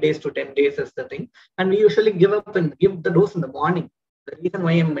 5 days to 10 days is the thing. And we usually give up and give the dose in the morning. The reason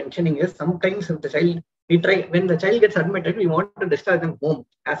why I'm mentioning is sometimes if the child we try, when the child gets admitted, we want to discharge them home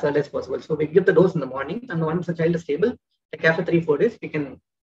as early as possible. So we give the dose in the morning, and once the child is stable, like after 3-4 days, we can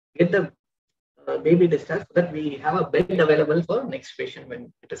get the baby discharged so that we have a bed available for next patient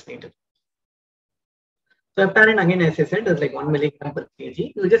when it is needed. So heparin, again, as I said, is like 1 milligram per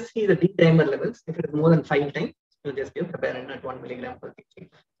kg. You just see the D-dimer levels. If it is more than 5 times, you just give heparin at 1 milligram per kg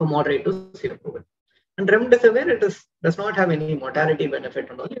for moderate to severe COVID. And remdesivir, does not have any mortality benefit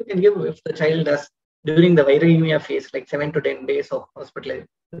and all. You can give if the child does during the viremia phase, like 7 to 10 days of hospitalization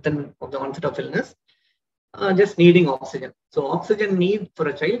within of the onset of illness, just needing oxygen. So oxygen need for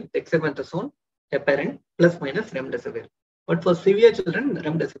a child, dexamethasone, heparin, plus minus remdesivir. But for severe children,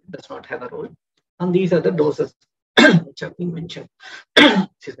 remdesivir does not have a role. And these are the doses which have been mentioned.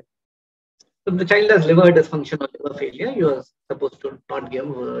 If the child has liver dysfunction or liver failure, you are supposed to not give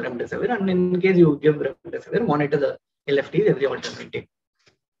remdesivir. And in case you give remdesivir, monitor the LFTs every alternate day.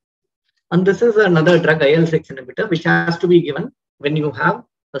 And this is another drug, IL-6 inhibitor, which has to be given when you have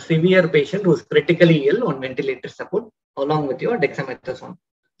a severe patient who is critically ill on ventilator support, along with your dexamethasone.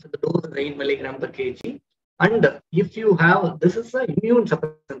 So the dose is 8 milligram per kg. And if you have, this is an immune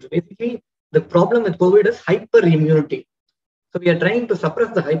suppressant. Basically, the problem with COVID is hyperimmunity. So we are trying to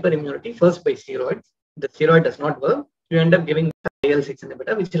suppress the hyperimmunity first by steroids. The steroid does not work. You end up giving IL-6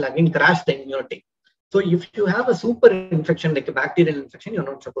 inhibitor, which will again crash the immunity. So if you have a super infection, like a bacterial infection, you're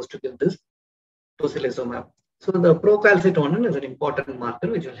not supposed to give this tocilizumab. So the procalcitonin is an important marker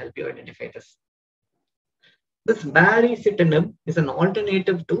which will help you identify this. This baricitinib is an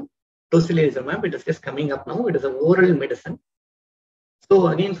alternative to tocilizumab. It is just coming up now. It is an oral medicine. So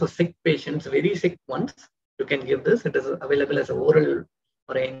again, for sick patients, very sick ones, you can give this. It is available as an oral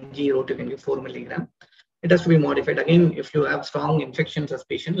or NG route. You can give 4 milligram. It has to be modified. Again, if you have strong infections as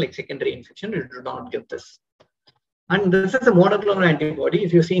patient, like secondary infection, you do not give this. And this is a monoclonal antibody.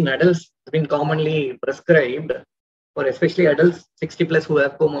 If you see in adults, it's been commonly prescribed for especially adults 60 plus who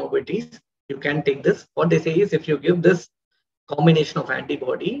have comorbidities. You can take this. What they say is if you give this combination of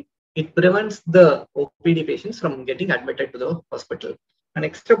antibody, it prevents the OPD patients from getting admitted to the hospital. An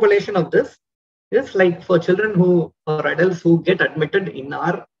extrapolation of this is like for children who or adults who get admitted in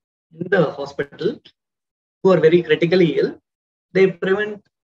the hospital who are very critically ill, they prevent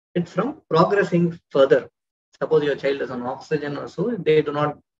it from progressing further. Suppose your child is on oxygen or so, they do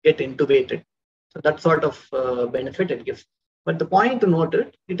not get intubated. So that sort of benefit it gives. But the point to note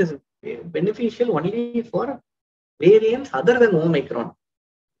it is beneficial only for variants other than Omicron.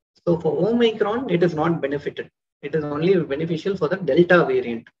 So for Omicron, it is not benefited. It is only beneficial for the Delta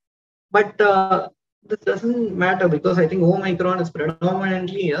variant. But this doesn't matter because I think Omicron is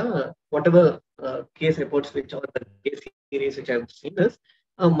predominantly whatever case reports which or the case series which I've seen is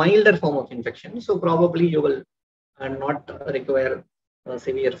a milder form of infection. So probably you will not require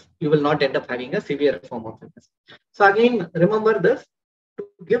severe, you will not end up having a severe form of illness. So again, remember this, to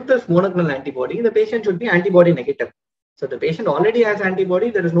give this monoclonal antibody, the patient should be antibody negative. So the patient already has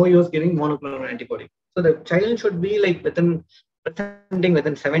antibody, there is no use giving monoclonal antibody. So the child should be like presenting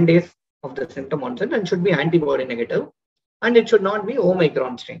within 7 days of the symptom onset and should be antibody negative. And it should not be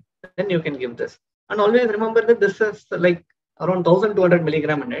Omicron strain. Then you can give this. And always remember that this is like around 1200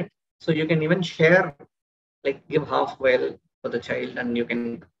 milligram in it. So you can even share, like give half vial for the child and you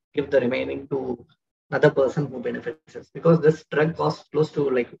can give the remaining to another person who benefits this, because this drug costs close to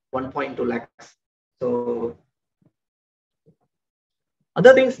like 1.2 lakhs. So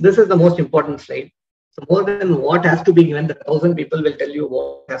other things, this is the most important slide. So more than what has to be given, the 1,000 people will tell you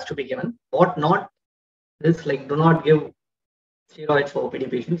what has to be given. What not is like do not give steroids for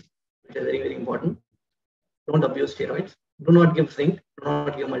OPD patients, which is very, very important. Don't abuse steroids. Do not give zinc. Do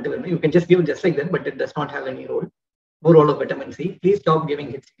not give multivitamin. You can just give just like that, but it does not have any role. No role of vitamin C. Please stop giving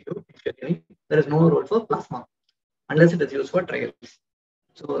HCQ if you're giving. There is no role for plasma unless it is used for trials.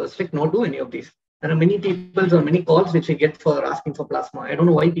 So strict no to any of these. There are many people or many calls which we get for asking for plasma. I don't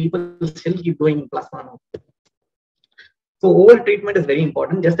know why people still keep doing plasma now. So oral treatment is very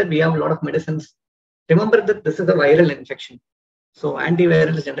important. Just that we have a lot of medicines. Remember that this is a viral infection. So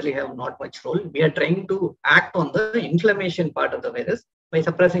antivirals generally have not much role. We are trying to act on the inflammation part of the virus by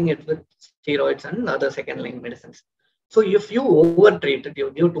suppressing it with steroids and other second-line medicines. So if you over-treat it,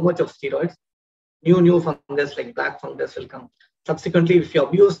 you give too much of steroids, new fungus like black fungus will come. Subsequently, if you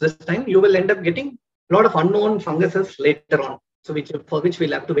abuse this time, you will end up getting a lot of unknown funguses later on. So for which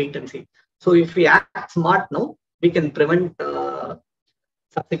we'll have to wait and see. So if we act smart now, we can prevent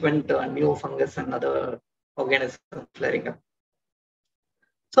subsequent new fungus and other organisms flaring up.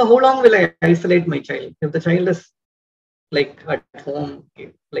 So how long will I isolate my child? If the child is like at home,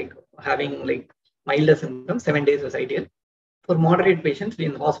 like having like milder symptoms, 7 days is ideal. For moderate patients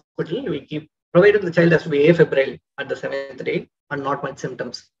in the hospital, we keep provided the child has to be afebrile at the 7th day and not much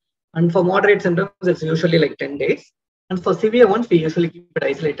symptoms. And for moderate symptoms, it's usually like 10 days. And for severe ones, we usually keep it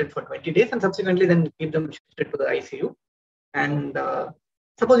isolated for 20 days and subsequently then keep them shifted to the ICU. And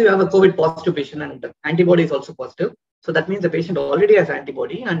suppose you have a COVID positive patient and the antibody is also positive. So that means the patient already has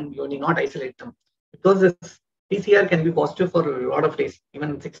antibody and you need not isolate them. Because this PCR can be positive for a lot of days,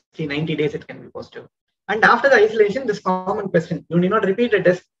 even 60, 90 days it can be positive. And after the isolation, this common question, you need not repeat a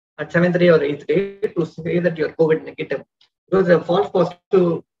test at 7th day or 8th day to say that you're COVID negative. Because a false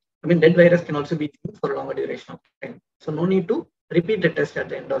positive, dead virus can also be seen for a longer duration of time. So no need to repeat the test at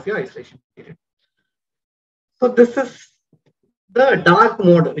the end of your isolation period. So this is the dark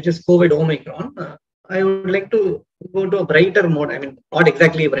mode, which is COVID Omicron. I would like to go to a brighter mode. Not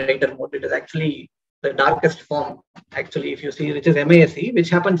exactly a brighter mode. It is actually the darkest form, actually, if you see, which is MASE, which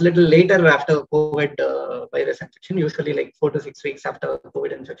happens a little later after COVID virus infection. Usually like 4 to 6 weeks after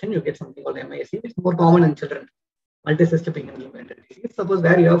COVID infection, you get something called MASE, which is more common in children. Multisystemic inflammatory disease. Suppose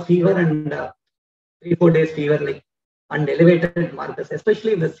where you have fever and 3-4 days fever, and elevated markers,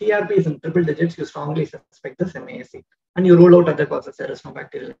 especially if the CRP is in triple digits, you strongly suspect this MASE. And you rule out other causes. There is no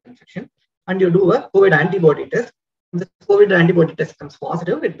bacterial infection. And you do a COVID antibody test. If the COVID antibody test comes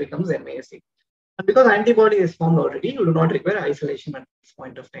positive, it becomes MASE. And because antibody is formed already, you do not require isolation at this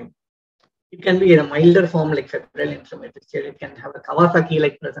point of time. It can be in a milder form like febrile inflammatory state. It can have a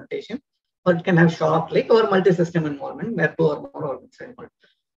Kawasaki-like presentation, or it can have shock-like or multi-system involvement where 2 or more organs are involved.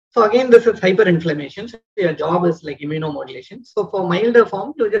 So again, this is hyperinflammation. So your job is like immunomodulation. So for milder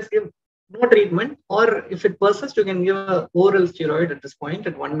form, you just give no treatment, or if it persists, you can give an oral steroid at this point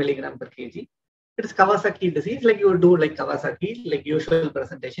at 1 milligram per kg. It is Kawasaki disease, like you would do like Kawasaki, like usual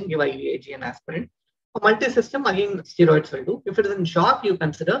presentation, give IVIG and aspirin. For multi-system, again, steroids will do. If it is in shock, you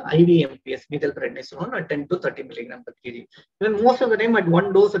consider IV MPS, methylprednisolone, at 10 to 30 milligram per kg. Then most of the time at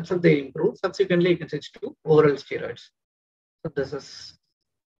one dose itself, they improve. Subsequently, you can switch to oral steroids. So this is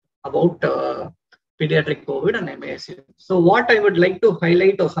about pediatric COVID and MASE. So what I would like to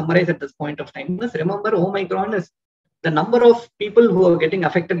highlight or summarize at this point of time is, remember, Omicron is the number of people who are getting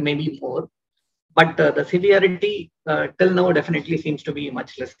affected may be more, but the severity till now definitely seems to be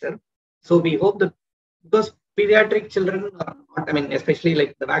much lesser. So we hope that, because pediatric children are not, especially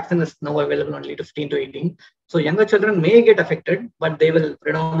like the vaccine is now available only to 15 to 18. So younger children may get affected, but they will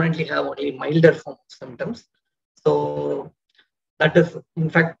predominantly have only milder form of symptoms. So that is, in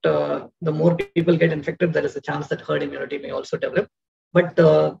fact, the more people get infected, there is a chance that herd immunity may also develop. But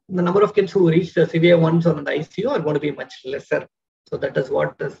the number of kids who reach the severe ones or in the ICU are going to be much lesser. So that is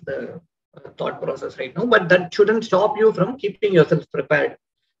what is the thought process right now. But that shouldn't stop you from keeping yourself prepared.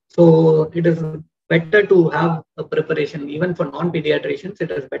 So it is better to have a preparation. Even for non-pediatricians,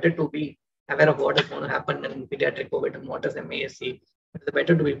 it is better to be aware of what is going to happen in pediatric COVID and what is MASE. It is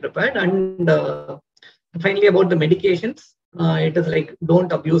better to be prepared. And finally, about the medications, it is like,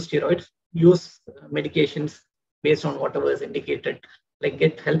 don't abuse steroids. Use medications based on whatever is indicated. Like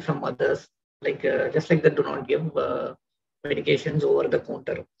get help from others. Like just like that, do not give medications over the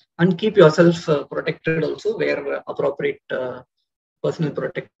counter. And keep yourself protected also, wear appropriate personal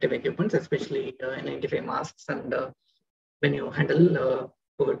protective equipment, especially N95 masks, and when you handle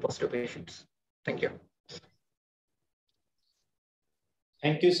COVID positive patients. Thank you.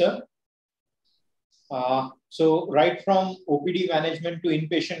 Thank you, sir. So right from OPD management to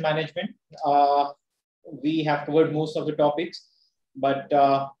inpatient management, we have covered most of the topics, but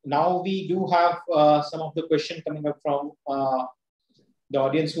now we do have some of the questions coming up from the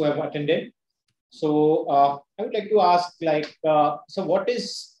audience who have attended. So I would like to ask, so what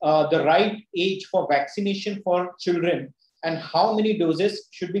is the right age for vaccination for children, and how many doses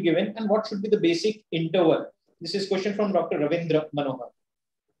should be given, and what should be the basic interval? This is a question from Dr. Ravindra Manohar.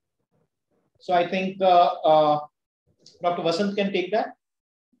 So I think Dr. Vasant can take that.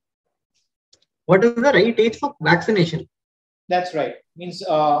 What is the right age for vaccination? That's right. Means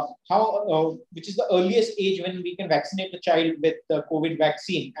which is the earliest age when we can vaccinate the child with the COVID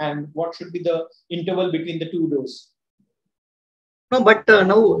vaccine, and what should be the interval between the 2 doses? No, but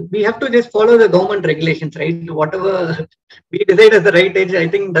now we have to just follow the government regulations, right? Whatever we decide as the right age, I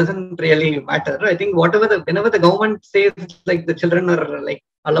think doesn't really matter. I think whenever the government says like the children are like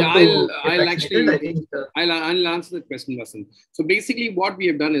allowed to I'll answer the question, Vasant. So basically what we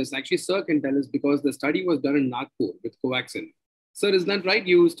have done is, actually Sir can tell us, because the study was done in Nagpur with Covaxin. Sir, is that right?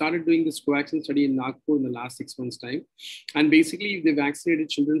 You started doing this Covaxin study in Nagpur in the last 6 months' time. And basically they vaccinated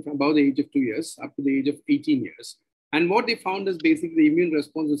children from about the age of 2 years up to the age of 18 years. And what they found is basically the immune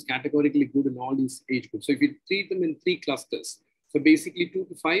response is categorically good in all these age groups. So if you treat them in 3 clusters, so basically 2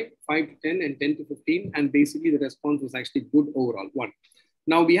 to 5, 5 to 10, and 10 to 15, and basically the response was actually good overall. 1.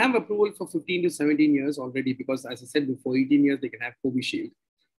 Now we have approval for 15 to 17 years already because, as I said before, 18 years they can have Covishield.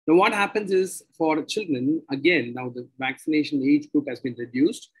 Now what happens is for children, again, now the vaccination age group has been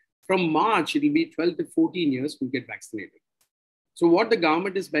reduced. From March, it will be 12 to 14 years who get vaccinated. So what the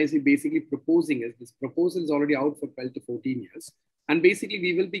government is basically proposing is, this proposal is already out for 12 to 14 years. And basically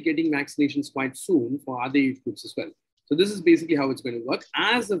we will be getting vaccinations quite soon for other age groups as well. So this is basically how it's going to work.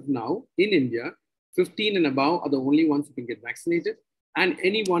 As of now, in India, 15 and above are the only ones who can get vaccinated. And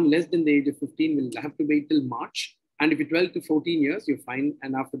anyone less than the age of 15 will have to wait till March. And if you're 12 to 14 years, you're fine.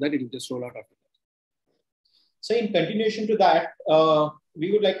 And after that, it will just roll out after that. So in continuation to that,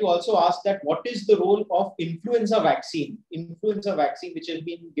 we would like to also ask that what is the role of influenza vaccine which has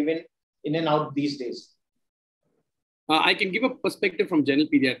been given in and out these days? I can give a perspective from general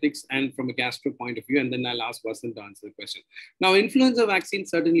pediatrics and from a gastro point of view, and then I'll ask Vasant to answer the question. Now, influenza vaccine,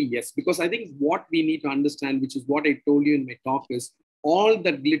 certainly yes, because I think what we need to understand, which is what I told you in my talk, is all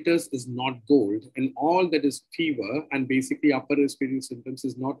that glitters is not gold, and all that is fever and basically upper respiratory symptoms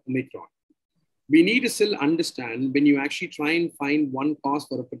is not Omicron. We need to still understand when you actually try and find one cause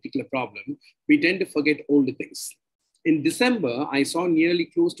for a particular problem, we tend to forget all the things. In December, I saw nearly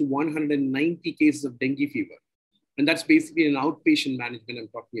close to 190 cases of dengue fever. And that's basically an outpatient management I'm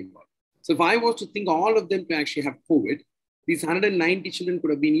talking about. So if I was to think all of them to actually have COVID, these 190 children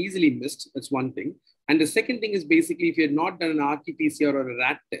could have been easily missed. That's one thing. And the second thing is basically if you had not done an RT-PCR or a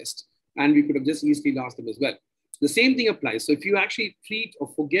RAT test, and we could have just easily lost them as well. The same thing applies. So if you actually treat or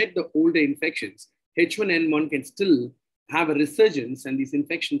forget the older infections, H1N1 can still have a resurgence and these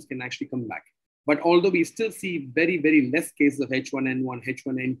infections can actually come back. But although we still see very, very less cases of H1N1,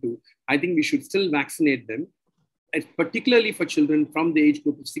 H1N2, I think we should still vaccinate them, particularly for children from the age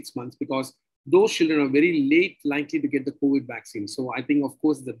group of 6 months, because those children are very late likely to get the COVID vaccine. So I think, of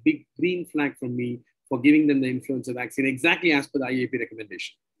course, it's a big green flag from me for giving them the influenza vaccine, exactly as per the IAP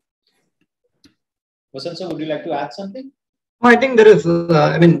recommendation. Vasant sir, would you like to add something? I think there is,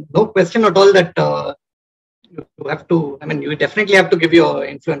 no question at all that you have to, you definitely have to give your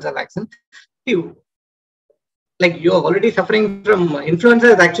influenza vaccine. You're already suffering from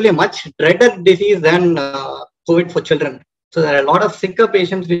influenza is actually a much dreaded disease than COVID for children. So there are a lot of sicker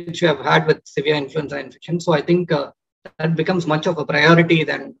patients which you have had with severe influenza infection. So I think that becomes much of a priority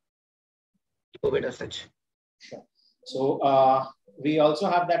than COVID as such. Sure. So we also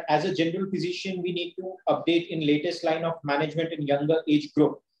have that as a general physician, we need to update in latest line of management in younger age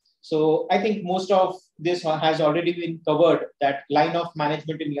group. So I think most of this has already been covered, that line of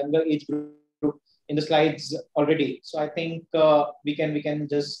management in younger age group in the slides already. So I think we can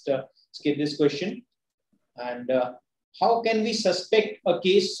just skip this question. And how can we suspect a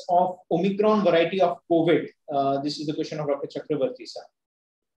case of Omicron variety of COVID? This is the question of Dr. Chakravarti sir.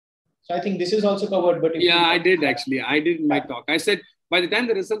 So I think this is also covered. But yeah, I did actually. I did in my talk. I said by the time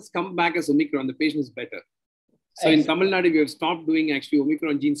the results come back as Omicron, the patient is better. So in Tamil Nadu, we have stopped doing actually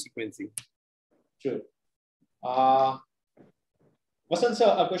Omicron gene sequencing. Sure. Vasant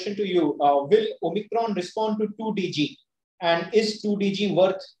sir, a question to you. Will Omicron respond to 2DG? And is 2DG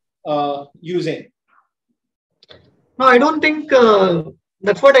worth using? No, I don't think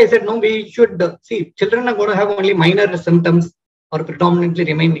that's what I said. No, we should see children are going to have only minor symptoms or predominantly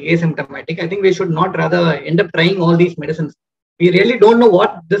remain asymptomatic. I think we should not rather end up trying all these medicines. We really don't know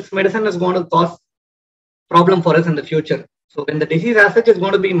what this medicine is going to cause problem for us in the future. So when the disease as such is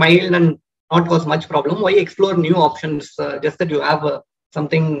going to be mild and not cause much problem, why explore new options just that you have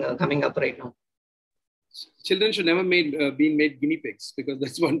something coming up right now? Children should never be made guinea pigs, because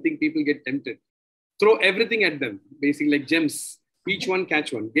that's one thing people get tempted. Throw everything at them, basically like gems. Each one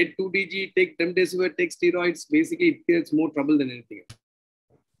catch one. Get 2DG, take remdesivir, take steroids. Basically, it creates more trouble than anything else.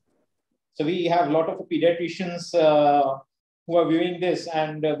 So we have a lot of pediatricians who are viewing this,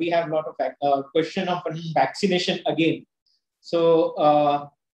 and we have a lot of question of vaccination again. So,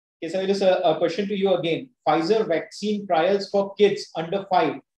 Kesav, just a question to you again. Pfizer vaccine trials for kids under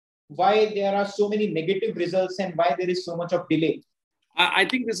 5. Why there are so many negative results and why there is so much of delay? I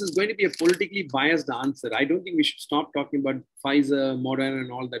think this is going to be a politically biased answer. I don't think we should stop talking about Pfizer, Moderna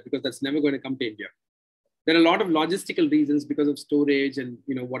and all that, because that's never going to come to India. There are a lot of logistical reasons because of storage and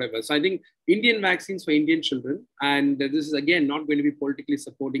whatever. So I think Indian vaccines for Indian children, and this is again not going to be politically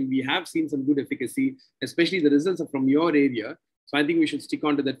supporting. We have seen some good efficacy, especially the results are from your area. So I think we should stick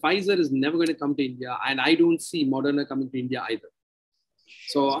on to that. Pfizer is never going to come to India, and I don't see Moderna coming to India either.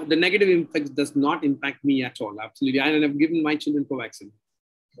 So the negative impact does not impact me at all. Absolutely. And I've given my children Covaxin.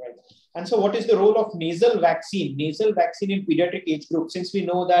 Right. And so what is the role of nasal vaccine in pediatric age group, since we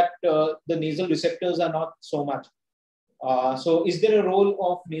know that the nasal receptors are not so much? So is there a role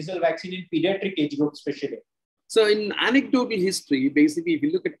of nasal vaccine in pediatric age group especially? So in anecdotal history, basically, if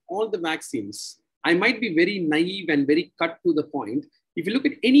you look at all the vaccines, I might be very naive and very cut to the point. If you look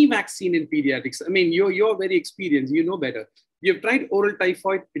at any vaccine in pediatrics, I mean, you're very experienced, you know better. We have tried oral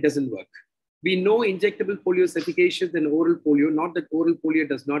typhoid, it doesn't work. We know injectable polio is efficacious than oral polio, not that oral polio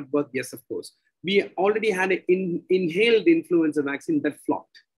does not work, yes, of course. We already had an inhaled influenza vaccine that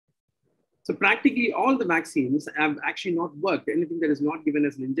flopped. So practically all the vaccines have actually not worked, anything that is not given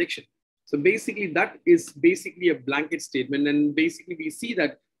as an injection. So basically that is basically a blanket statement. And basically we see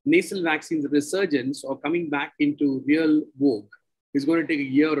that nasal vaccines resurgence or coming back into real vogue is going to take a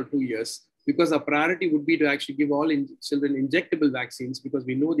year or 2 years, because our priority would be to actually give all children injectable vaccines because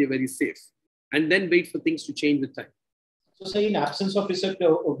we know they're very safe, and then wait for things to change with time. So say in absence of research,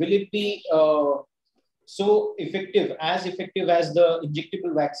 will it be so effective as the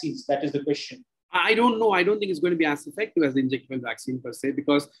injectable vaccines? That is the question. I don't know. I don't think it's going to be as effective as the injectable vaccine per se,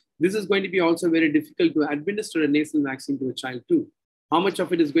 because this is going to be also very difficult to administer a nasal vaccine to a child too. How much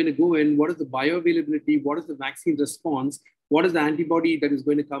of it is going to go in? What is the bioavailability? What is the vaccine response? What is the antibody that is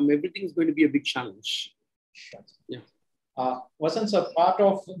going to come? Everything is going to be a big challenge. Sure. Yeah. Vasant sir, part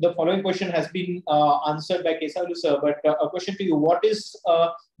of the following question has been answered by Kesalu sir, but a question to you. What is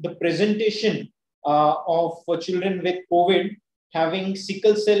the presentation of children with COVID having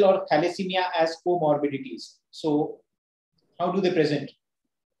sickle cell or thalassemia as comorbidities? So how do they present?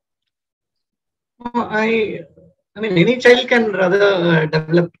 I mean, any child can rather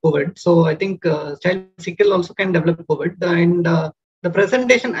develop COVID. So I think child sickle also can develop COVID. And the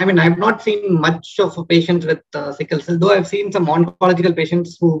presentation, I mean, I've not seen much of patients with sickle cell, though I've seen some oncological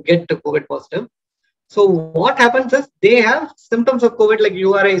patients who get COVID positive. So what happens is they have symptoms of COVID like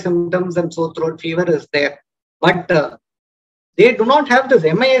URI symptoms and sore throat, fever is there. But they do not have this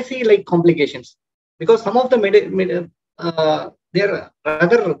MISC like complications, because some of the they're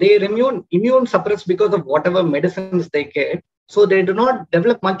immune suppressed because of whatever medicines they get. So they do not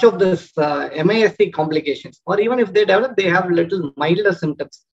develop much of this MISC complications, or even if they develop, they have little milder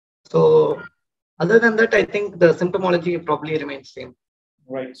symptoms. So other than that, I think the symptomology probably remains same.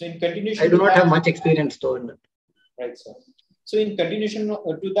 Right. So in continuation, I do not have much experience though in that. Right, sir. So in continuation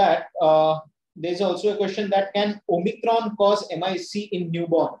to that, there's also a question that can Omicron cause MISC in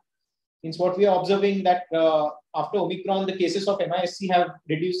newborn? Means what we are observing that after Omicron, the cases of MISC have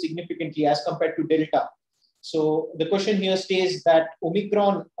reduced significantly as compared to Delta. So the question here stays that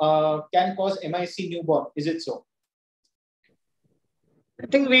Omicron can cause MISC newborn. Is it so? I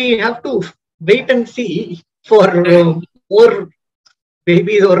think we have to wait and see for more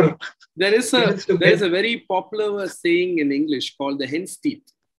babies or... There is a very popular saying in English called the hen's teeth.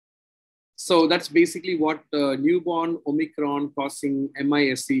 So that's basically what newborn Omicron causing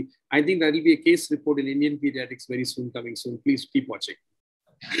MISC. I think there will be a case report in Indian pediatrics very soon, coming soon. Please keep watching.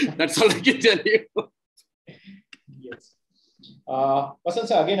 That's all I can tell you. Yes. Vasant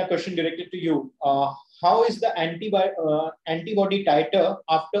sir, again a question directed to you. How is the antibody titer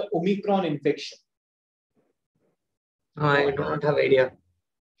after Omicron infection? I do not have idea.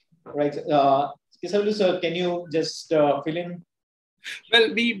 Right. Kesalu sir, can you just fill in?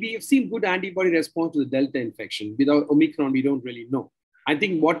 Well, we've seen good antibody response to the Delta infection. Without Omicron, we don't really know. I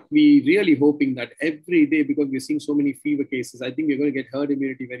think what we really hoping that every day, because we're seeing so many fever cases, I think we're going to get herd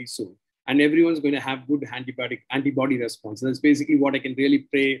immunity very soon. And everyone's going to have good antibody response. That's basically what I can really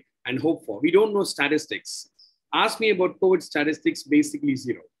pray and hope for. We don't know statistics. Ask me about COVID statistics, basically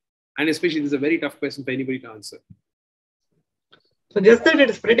zero. And especially this is a very tough question for anybody to answer. So just that it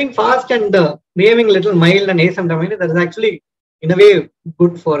is spreading fast and behaving a little mild and asymptomatic, that is actually in a way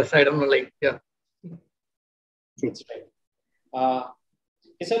good for us. I don't know, like, yeah. That's right.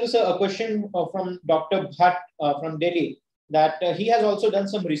 Kesalu sir, a question from Dr. Bhatt from Delhi, that he has also done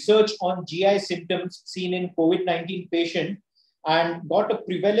some research on GI symptoms seen in COVID-19 patient and got a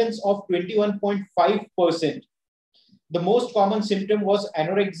prevalence of 21.5%. The most common symptom was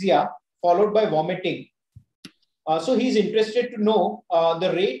anorexia, followed by vomiting. So he's interested to know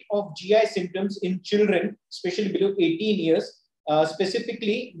the rate of GI symptoms in children, especially below 18 years,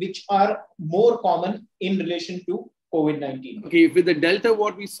 specifically, which are more common in relation to COVID-19. Okay, with the Delta,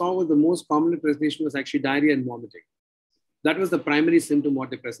 what we saw was the most common presentation was actually diarrhea and vomiting. That was the primary symptom what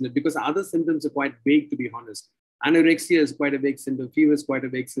they presented, because other symptoms are quite vague, to be honest. Anorexia is quite a vague symptom, fever is quite a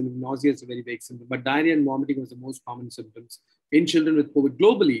vague symptom, nausea is a very vague symptom, but diarrhea and vomiting was the most common symptoms in children with COVID.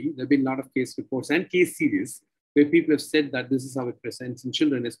 Globally, there have been a lot of case reports and case series where people have said that this is how it presents in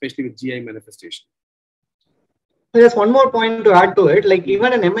children, especially with GI manifestation. There's one more point to add to it. Like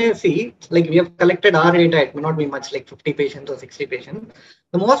even in MISC, like we have collected our data, it may not be much, like 50 patients or 60 patients.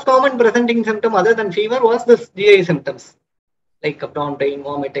 The most common presenting symptom other than fever was this GI symptoms, like abdominal pain,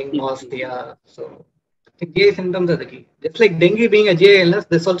 vomiting, nausea. So GI symptoms are the key. Just like dengue being a GI illness,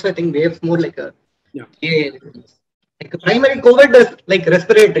 this also I think behaves more like a GI illness. Like primary COVID is like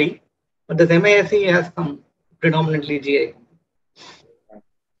respiratory, but this MISC has some predominantly GI.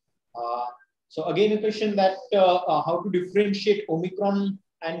 So again, a question that how to differentiate Omicron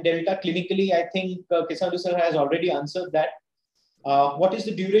and Delta clinically. I think Kesavadu sir has already answered that. What is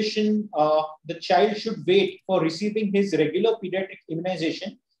the duration the child should wait for receiving his regular pediatric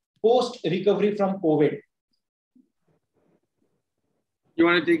immunization post recovery from COVID? You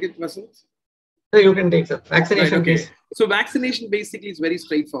want to take it, Vasant? So you can take the vaccination. Right, okay. Case. So vaccination basically is very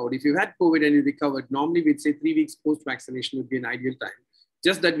straightforward. If you had COVID and you recovered, normally we'd say 3 weeks post-vaccination would be an ideal time.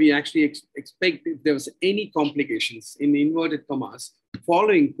 Just that we actually expect if there was any complications in inverted commas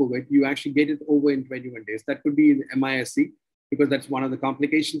following COVID, you actually get it over in 21 days. That could be in MISC because that's one of the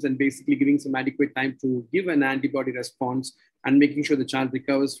complications, and basically giving some adequate time to give an antibody response and making sure the child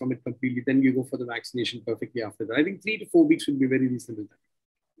recovers from it completely. Then you go for the vaccination perfectly after that. I think 3 to 4 weeks would be very reasonable.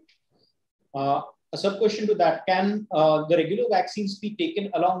 A sub question to that, can the regular vaccines be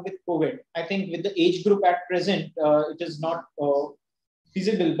taken along with COVID? I think with the age group at present, it is not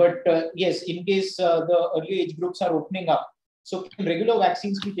feasible, but yes, in case the early age groups are opening up, so can regular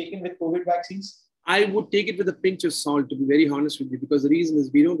vaccines be taken with COVID vaccines? I would take it with a pinch of salt, to be very honest with you, because the reason is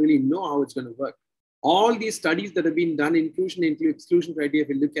we don't really know how it's going to work. All these studies that have been done, inclusion into exclusion criteria, if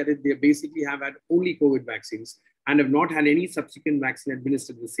you look at it, they basically have had only COVID vaccines and have not had any subsequent vaccine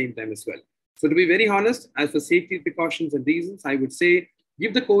administered at the same time as well. So to be very honest, as for safety precautions and reasons, I would say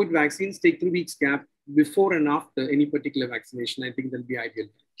give the COVID vaccines, take 3 weeks gap before and after any particular vaccination. I think that'll be ideal.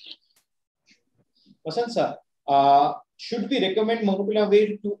 Vasant sir, should we recommend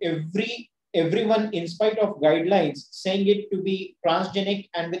molnupiravir to everyone in spite of guidelines saying it to be transgenic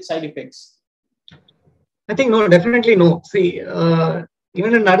and with side effects? I think no, definitely no. See,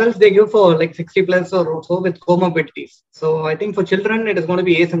 even in adults, they give for like 60 plus or so with comorbidities. So I think for children, it is going to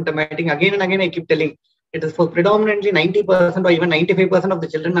be asymptomatic. Again and again, I keep telling it is for predominantly 90% or even 95% of the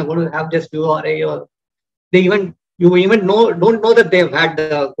children are going to have just URA, or you even don't know that they have had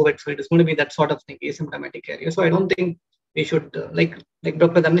the COVID. So it is going to be that sort of thing, asymptomatic area. So I don't think we should, like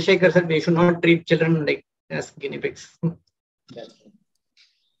Dr. Dhanashekhar said, we should not treat children like as guinea pigs. That's true.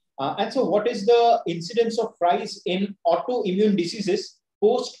 And so what is the incidence of rise in autoimmune diseases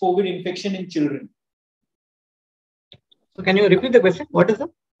post-COVID infection in children? So can you repeat the question? What is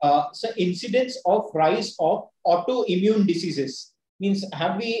that? So incidence of rise of autoimmune diseases means,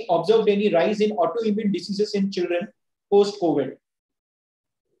 have we observed any rise in autoimmune diseases in children post-COVID?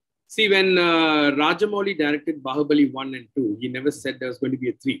 See, when Rajamouli directed Bahubali 1 and 2, he never said there was going to be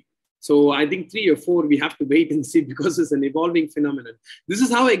a 3. So I think 3 or 4, we have to wait and see because it's an evolving phenomenon. This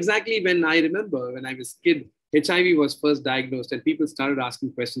is how exactly when I remember when I was a kid, HIV was first diagnosed and people started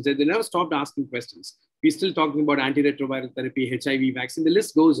asking questions. They never stopped asking questions. We're still talking about antiretroviral therapy, HIV vaccine, the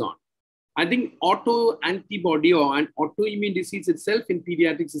list goes on. I think autoantibody or an autoimmune disease itself in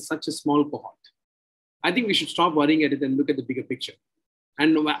pediatrics is such a small cohort. I think we should stop worrying at it and look at the bigger picture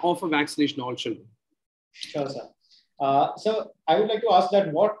and offer vaccination to all children. Sure, sir. So I would like to ask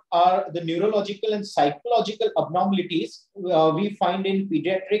that what are the neurological and psychological abnormalities we find in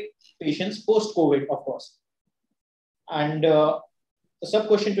pediatric patients post-COVID, of course. And a sub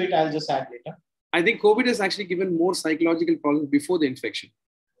question to it, I'll just add later. I think COVID has actually given more psychological problems before the infection.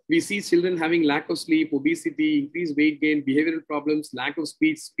 We see children having lack of sleep, obesity, increased weight gain, behavioral problems, lack of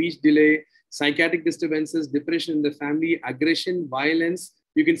speech, speech delay, psychiatric disturbances, depression in the family, aggression, violence.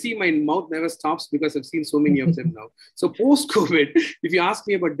 You can see my mouth never stops because I've seen so many of them now. So post-COVID, if you ask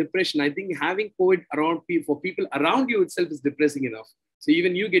me about depression, I think having COVID around for people around you itself is depressing enough. So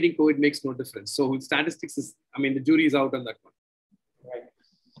even you getting COVID makes no difference. So statistics is, I mean, the jury is out on that one. Right.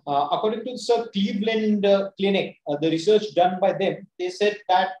 According to Sir Cleveland Clinic, the research done by them, they said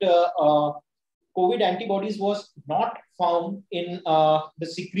that COVID antibodies was not found in the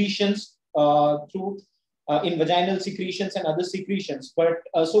secretions through in vaginal secretions and other secretions. But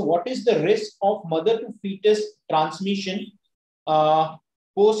so what is the risk of mother to fetus transmission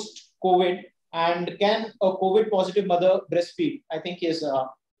post-COVID, and can a COVID positive mother breastfeed? I think yes.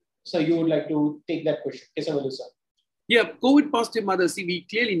 So you would like to take that question. Yes, sir. Yeah, COVID positive mothers, see, we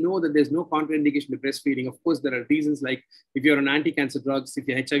clearly know that there's no contraindication to breastfeeding. Of course, there are reasons like if you're on anti-cancer drugs, if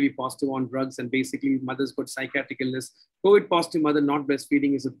you're HIV positive on drugs, and basically mothers got psychiatric illness, COVID positive mother not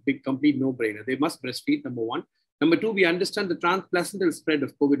breastfeeding is a big, complete no-brainer. They must breastfeed, number one. Number two, we understand the transplacental spread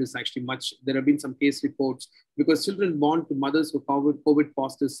of COVID is actually much. There have been some case reports because children born to mothers who are COVID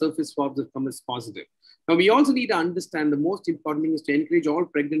positive, surface swabs have come as positive. Now, we also need to understand the most important thing is to encourage all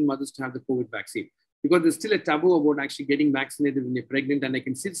pregnant mothers to have the COVID vaccine, because there's still a taboo about actually getting vaccinated when you're pregnant. And I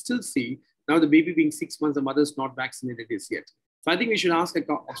can still see Now the baby being 6 months, the mother is not vaccinated as yet. So I think we should ask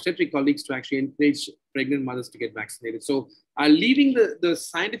our obstetric colleagues to actually encourage pregnant mothers to get vaccinated. So leaving the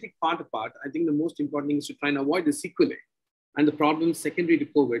scientific part apart, I think the most important thing is to try and avoid the sequelae and the problems secondary to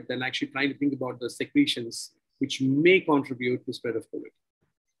COVID, than actually trying to think about the secretions which may contribute to spread of COVID.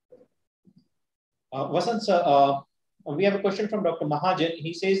 Vasant sir, we have a question from Dr. Mahajan.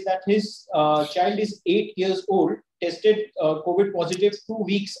 He says that his child is 8 years old, tested COVID positive 2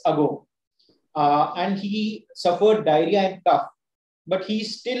 weeks ago, and he suffered diarrhea and cough, but he's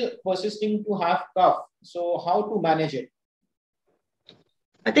still persisting to have cough. So how to manage it?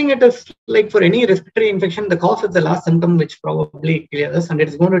 I think it is like for any respiratory infection, the cough is the last symptom which probably clears, and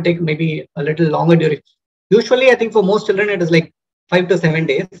it's going to take maybe a little longer duration. Usually, I think for most children, it is like 5 to 7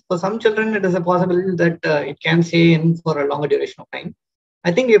 days. For some children, it is a possibility that it can stay in for a longer duration of time.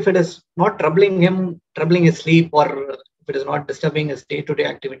 I think if it is not troubling him, troubling his sleep, or if it is not disturbing his day-to-day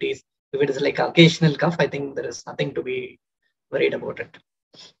activities, if it is like occasional cough, I think there is nothing to be worried about it.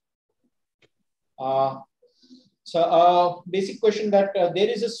 So, basic question that there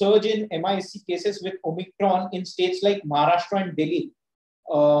is a surge in MISC cases with Omicron in states like Maharashtra and Delhi.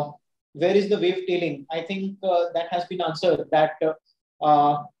 Where is the wave tailing? I think that has been answered, that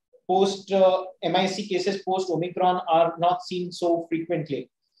post MISC cases post Omicron are not seen so frequently.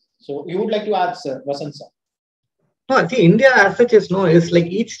 So you would like to add, sir, Vasant sir? No, see, India as such is is like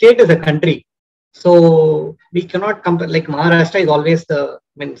each state is a country. So we cannot compare, like Maharashtra is always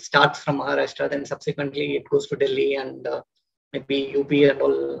starts from Maharashtra, then subsequently it goes to Delhi and maybe UP and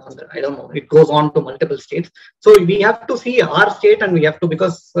all, I don't know, it goes on to multiple states. So we have to see our state and we have to,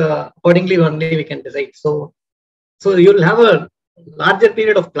 because accordingly only we can decide. So you'll have a larger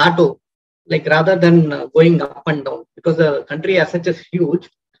period of plateau, like rather than going up and down, because the country as such is huge.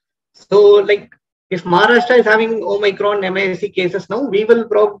 So like if Maharashtra is having Omicron MISC cases now, we will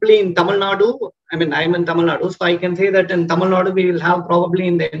probably in Tamil Nadu, I mean, I'm in Tamil Nadu, so I can say that in Tamil Nadu, we will have probably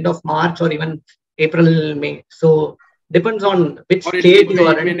in the end of March or even April, May. So depends on which state you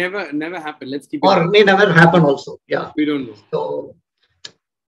are in. It may never happen. Let's keep it. Or may never happen also. Yeah. We don't know. So,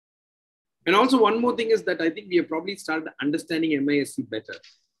 and also one more thing is that I think we have probably started understanding MISC better.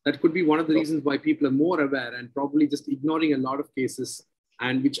 That could be one of the reasons why people are more aware and probably just ignoring a lot of cases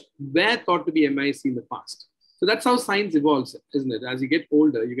and which were thought to be MISC in the past. So that's how science evolves, isn't it? As you get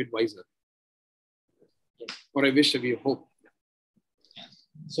older, you get wiser. Or I wish, we hope.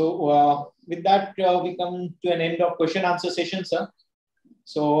 So with that, we come to an end of question answer session, sir.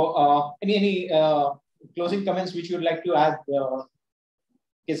 So any closing comments which you would like to add,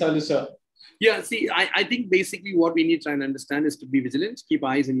 Kesalu, sir? Yeah, see, I think basically what we need to try and understand is to be vigilant, keep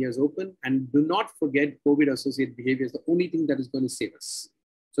eyes and ears open, and do not forget COVID-associated behavior is the only thing that is going to save us.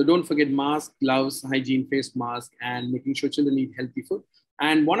 So don't forget masks, gloves, hygiene, face mask, and making sure children eat healthy food.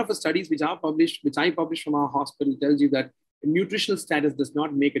 And one of the studies which I published from our hospital tells you that nutritional status does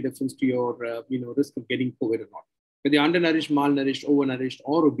not make a difference to your risk of getting COVID or not. Whether you're undernourished, malnourished, overnourished,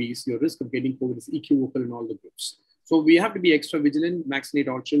 or obese, your risk of getting COVID is equivocal in all the groups. So we have to be extra vigilant, vaccinate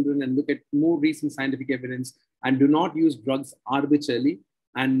all children, and look at more recent scientific evidence, and do not use drugs arbitrarily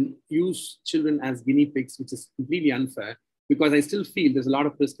and use children as guinea pigs, which is completely unfair, because I still feel there's a lot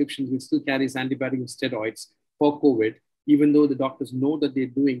of prescriptions which still carries antibiotic and steroids for COVID, even though the doctors know that they're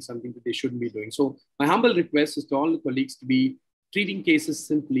doing something that they shouldn't be doing. So my humble request is to all the colleagues to be treating cases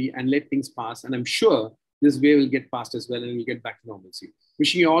simply and let things pass. And I'm sure this way will get past as well and we'll get back to normalcy.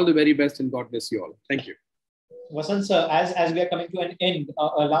 Wishing you all the very best and God bless you all. Thank you. Vasant sir, as we are coming to an end,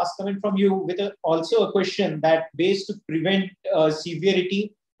 a last comment from you with also a question that ways to prevent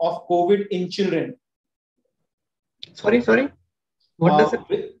severity of COVID in children. Sorry. What does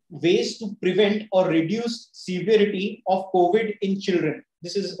it? Ways to prevent or reduce severity of COVID in children.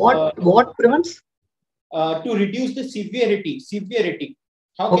 This is what prevents? To reduce the severity.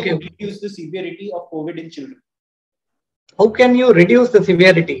 How can you reduce the severity of COVID in children? How can you reduce the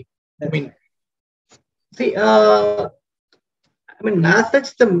severity? I mean, see, as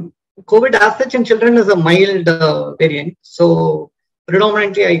such, the COVID as such in children is a mild variant. So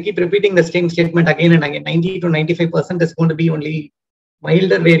predominantly, I keep repeating the same statement again and again. 90 to 95% is going to be only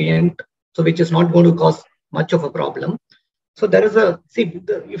milder variant, so which is not going to cause much of a problem. So there is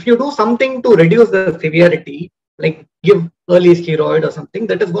if you do something to reduce the severity, like give early steroid or something,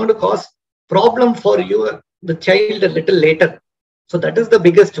 that is going to cause problem for you, the child, a little later. So that is the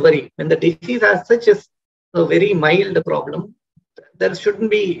biggest worry. When the disease as such is a very mild problem, there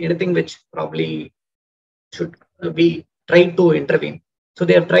shouldn't be anything which probably should be tried to intervene. So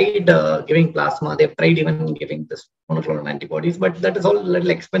they have tried giving plasma, they have tried even giving this monoclonal antibodies, but that is all a little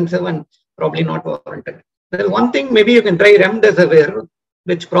expensive and probably not warranted. There is one thing, maybe you can try remdesivir,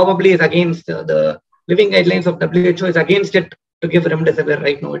 which probably is against the living guidelines of WHO is against it to give remdesivir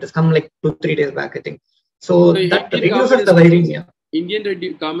right now. It has come like 2-3 days back, I think. So that reduces the viremia.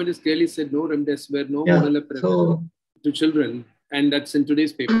 Indian government has clearly said no remdesivir, no molnupiravir to children, and that's in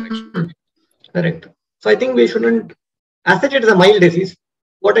today's paper actually. Correct. So I think we shouldn't, as such it is a mild disease.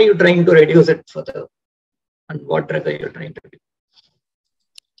 What are you trying to reduce it further? And what drug are you trying to do?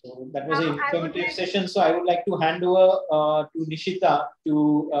 So that was an informative session. So I would like to hand over to Nishita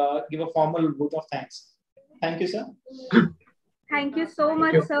to give a formal vote of thanks. Thank you, sir. Thank you so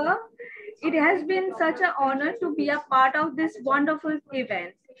much, sir. It has been such an honor to be a part of this wonderful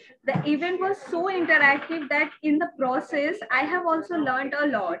event. The event was so interactive that in the process, I have also learned a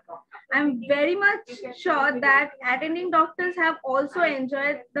lot. I'm very much sure that attending doctors have also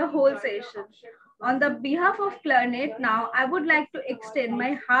enjoyed the whole session. On the behalf of CLIRNet, now I would like to extend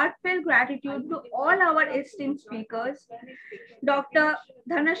my heartfelt gratitude to all our esteemed speakers, Dr.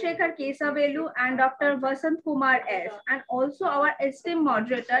 Dhanashekhar Kesavelu and Dr. Vasant Kumar S, and also our esteemed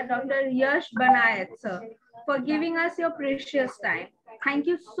moderator, Dr. Yash Banayat, sir, for giving us your precious time. Thank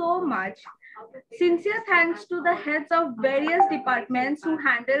you so much. Sincere thanks to the heads of various departments who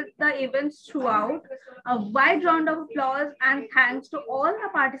handled the events throughout. A wide round of applause and thanks to all the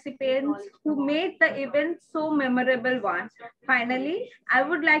participants who made the event so memorable one. Finally, I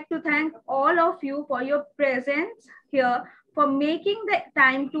would like to thank all of you for your presence here, for making the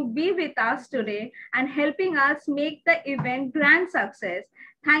time to be with us today and helping us make the event grand success.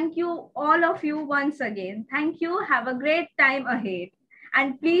 Thank you, all of you, once again. Thank you. Have a great time ahead.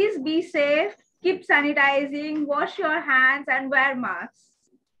 And please be safe, keep sanitizing, wash your hands, and wear masks.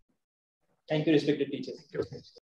 Thank you, respected teachers.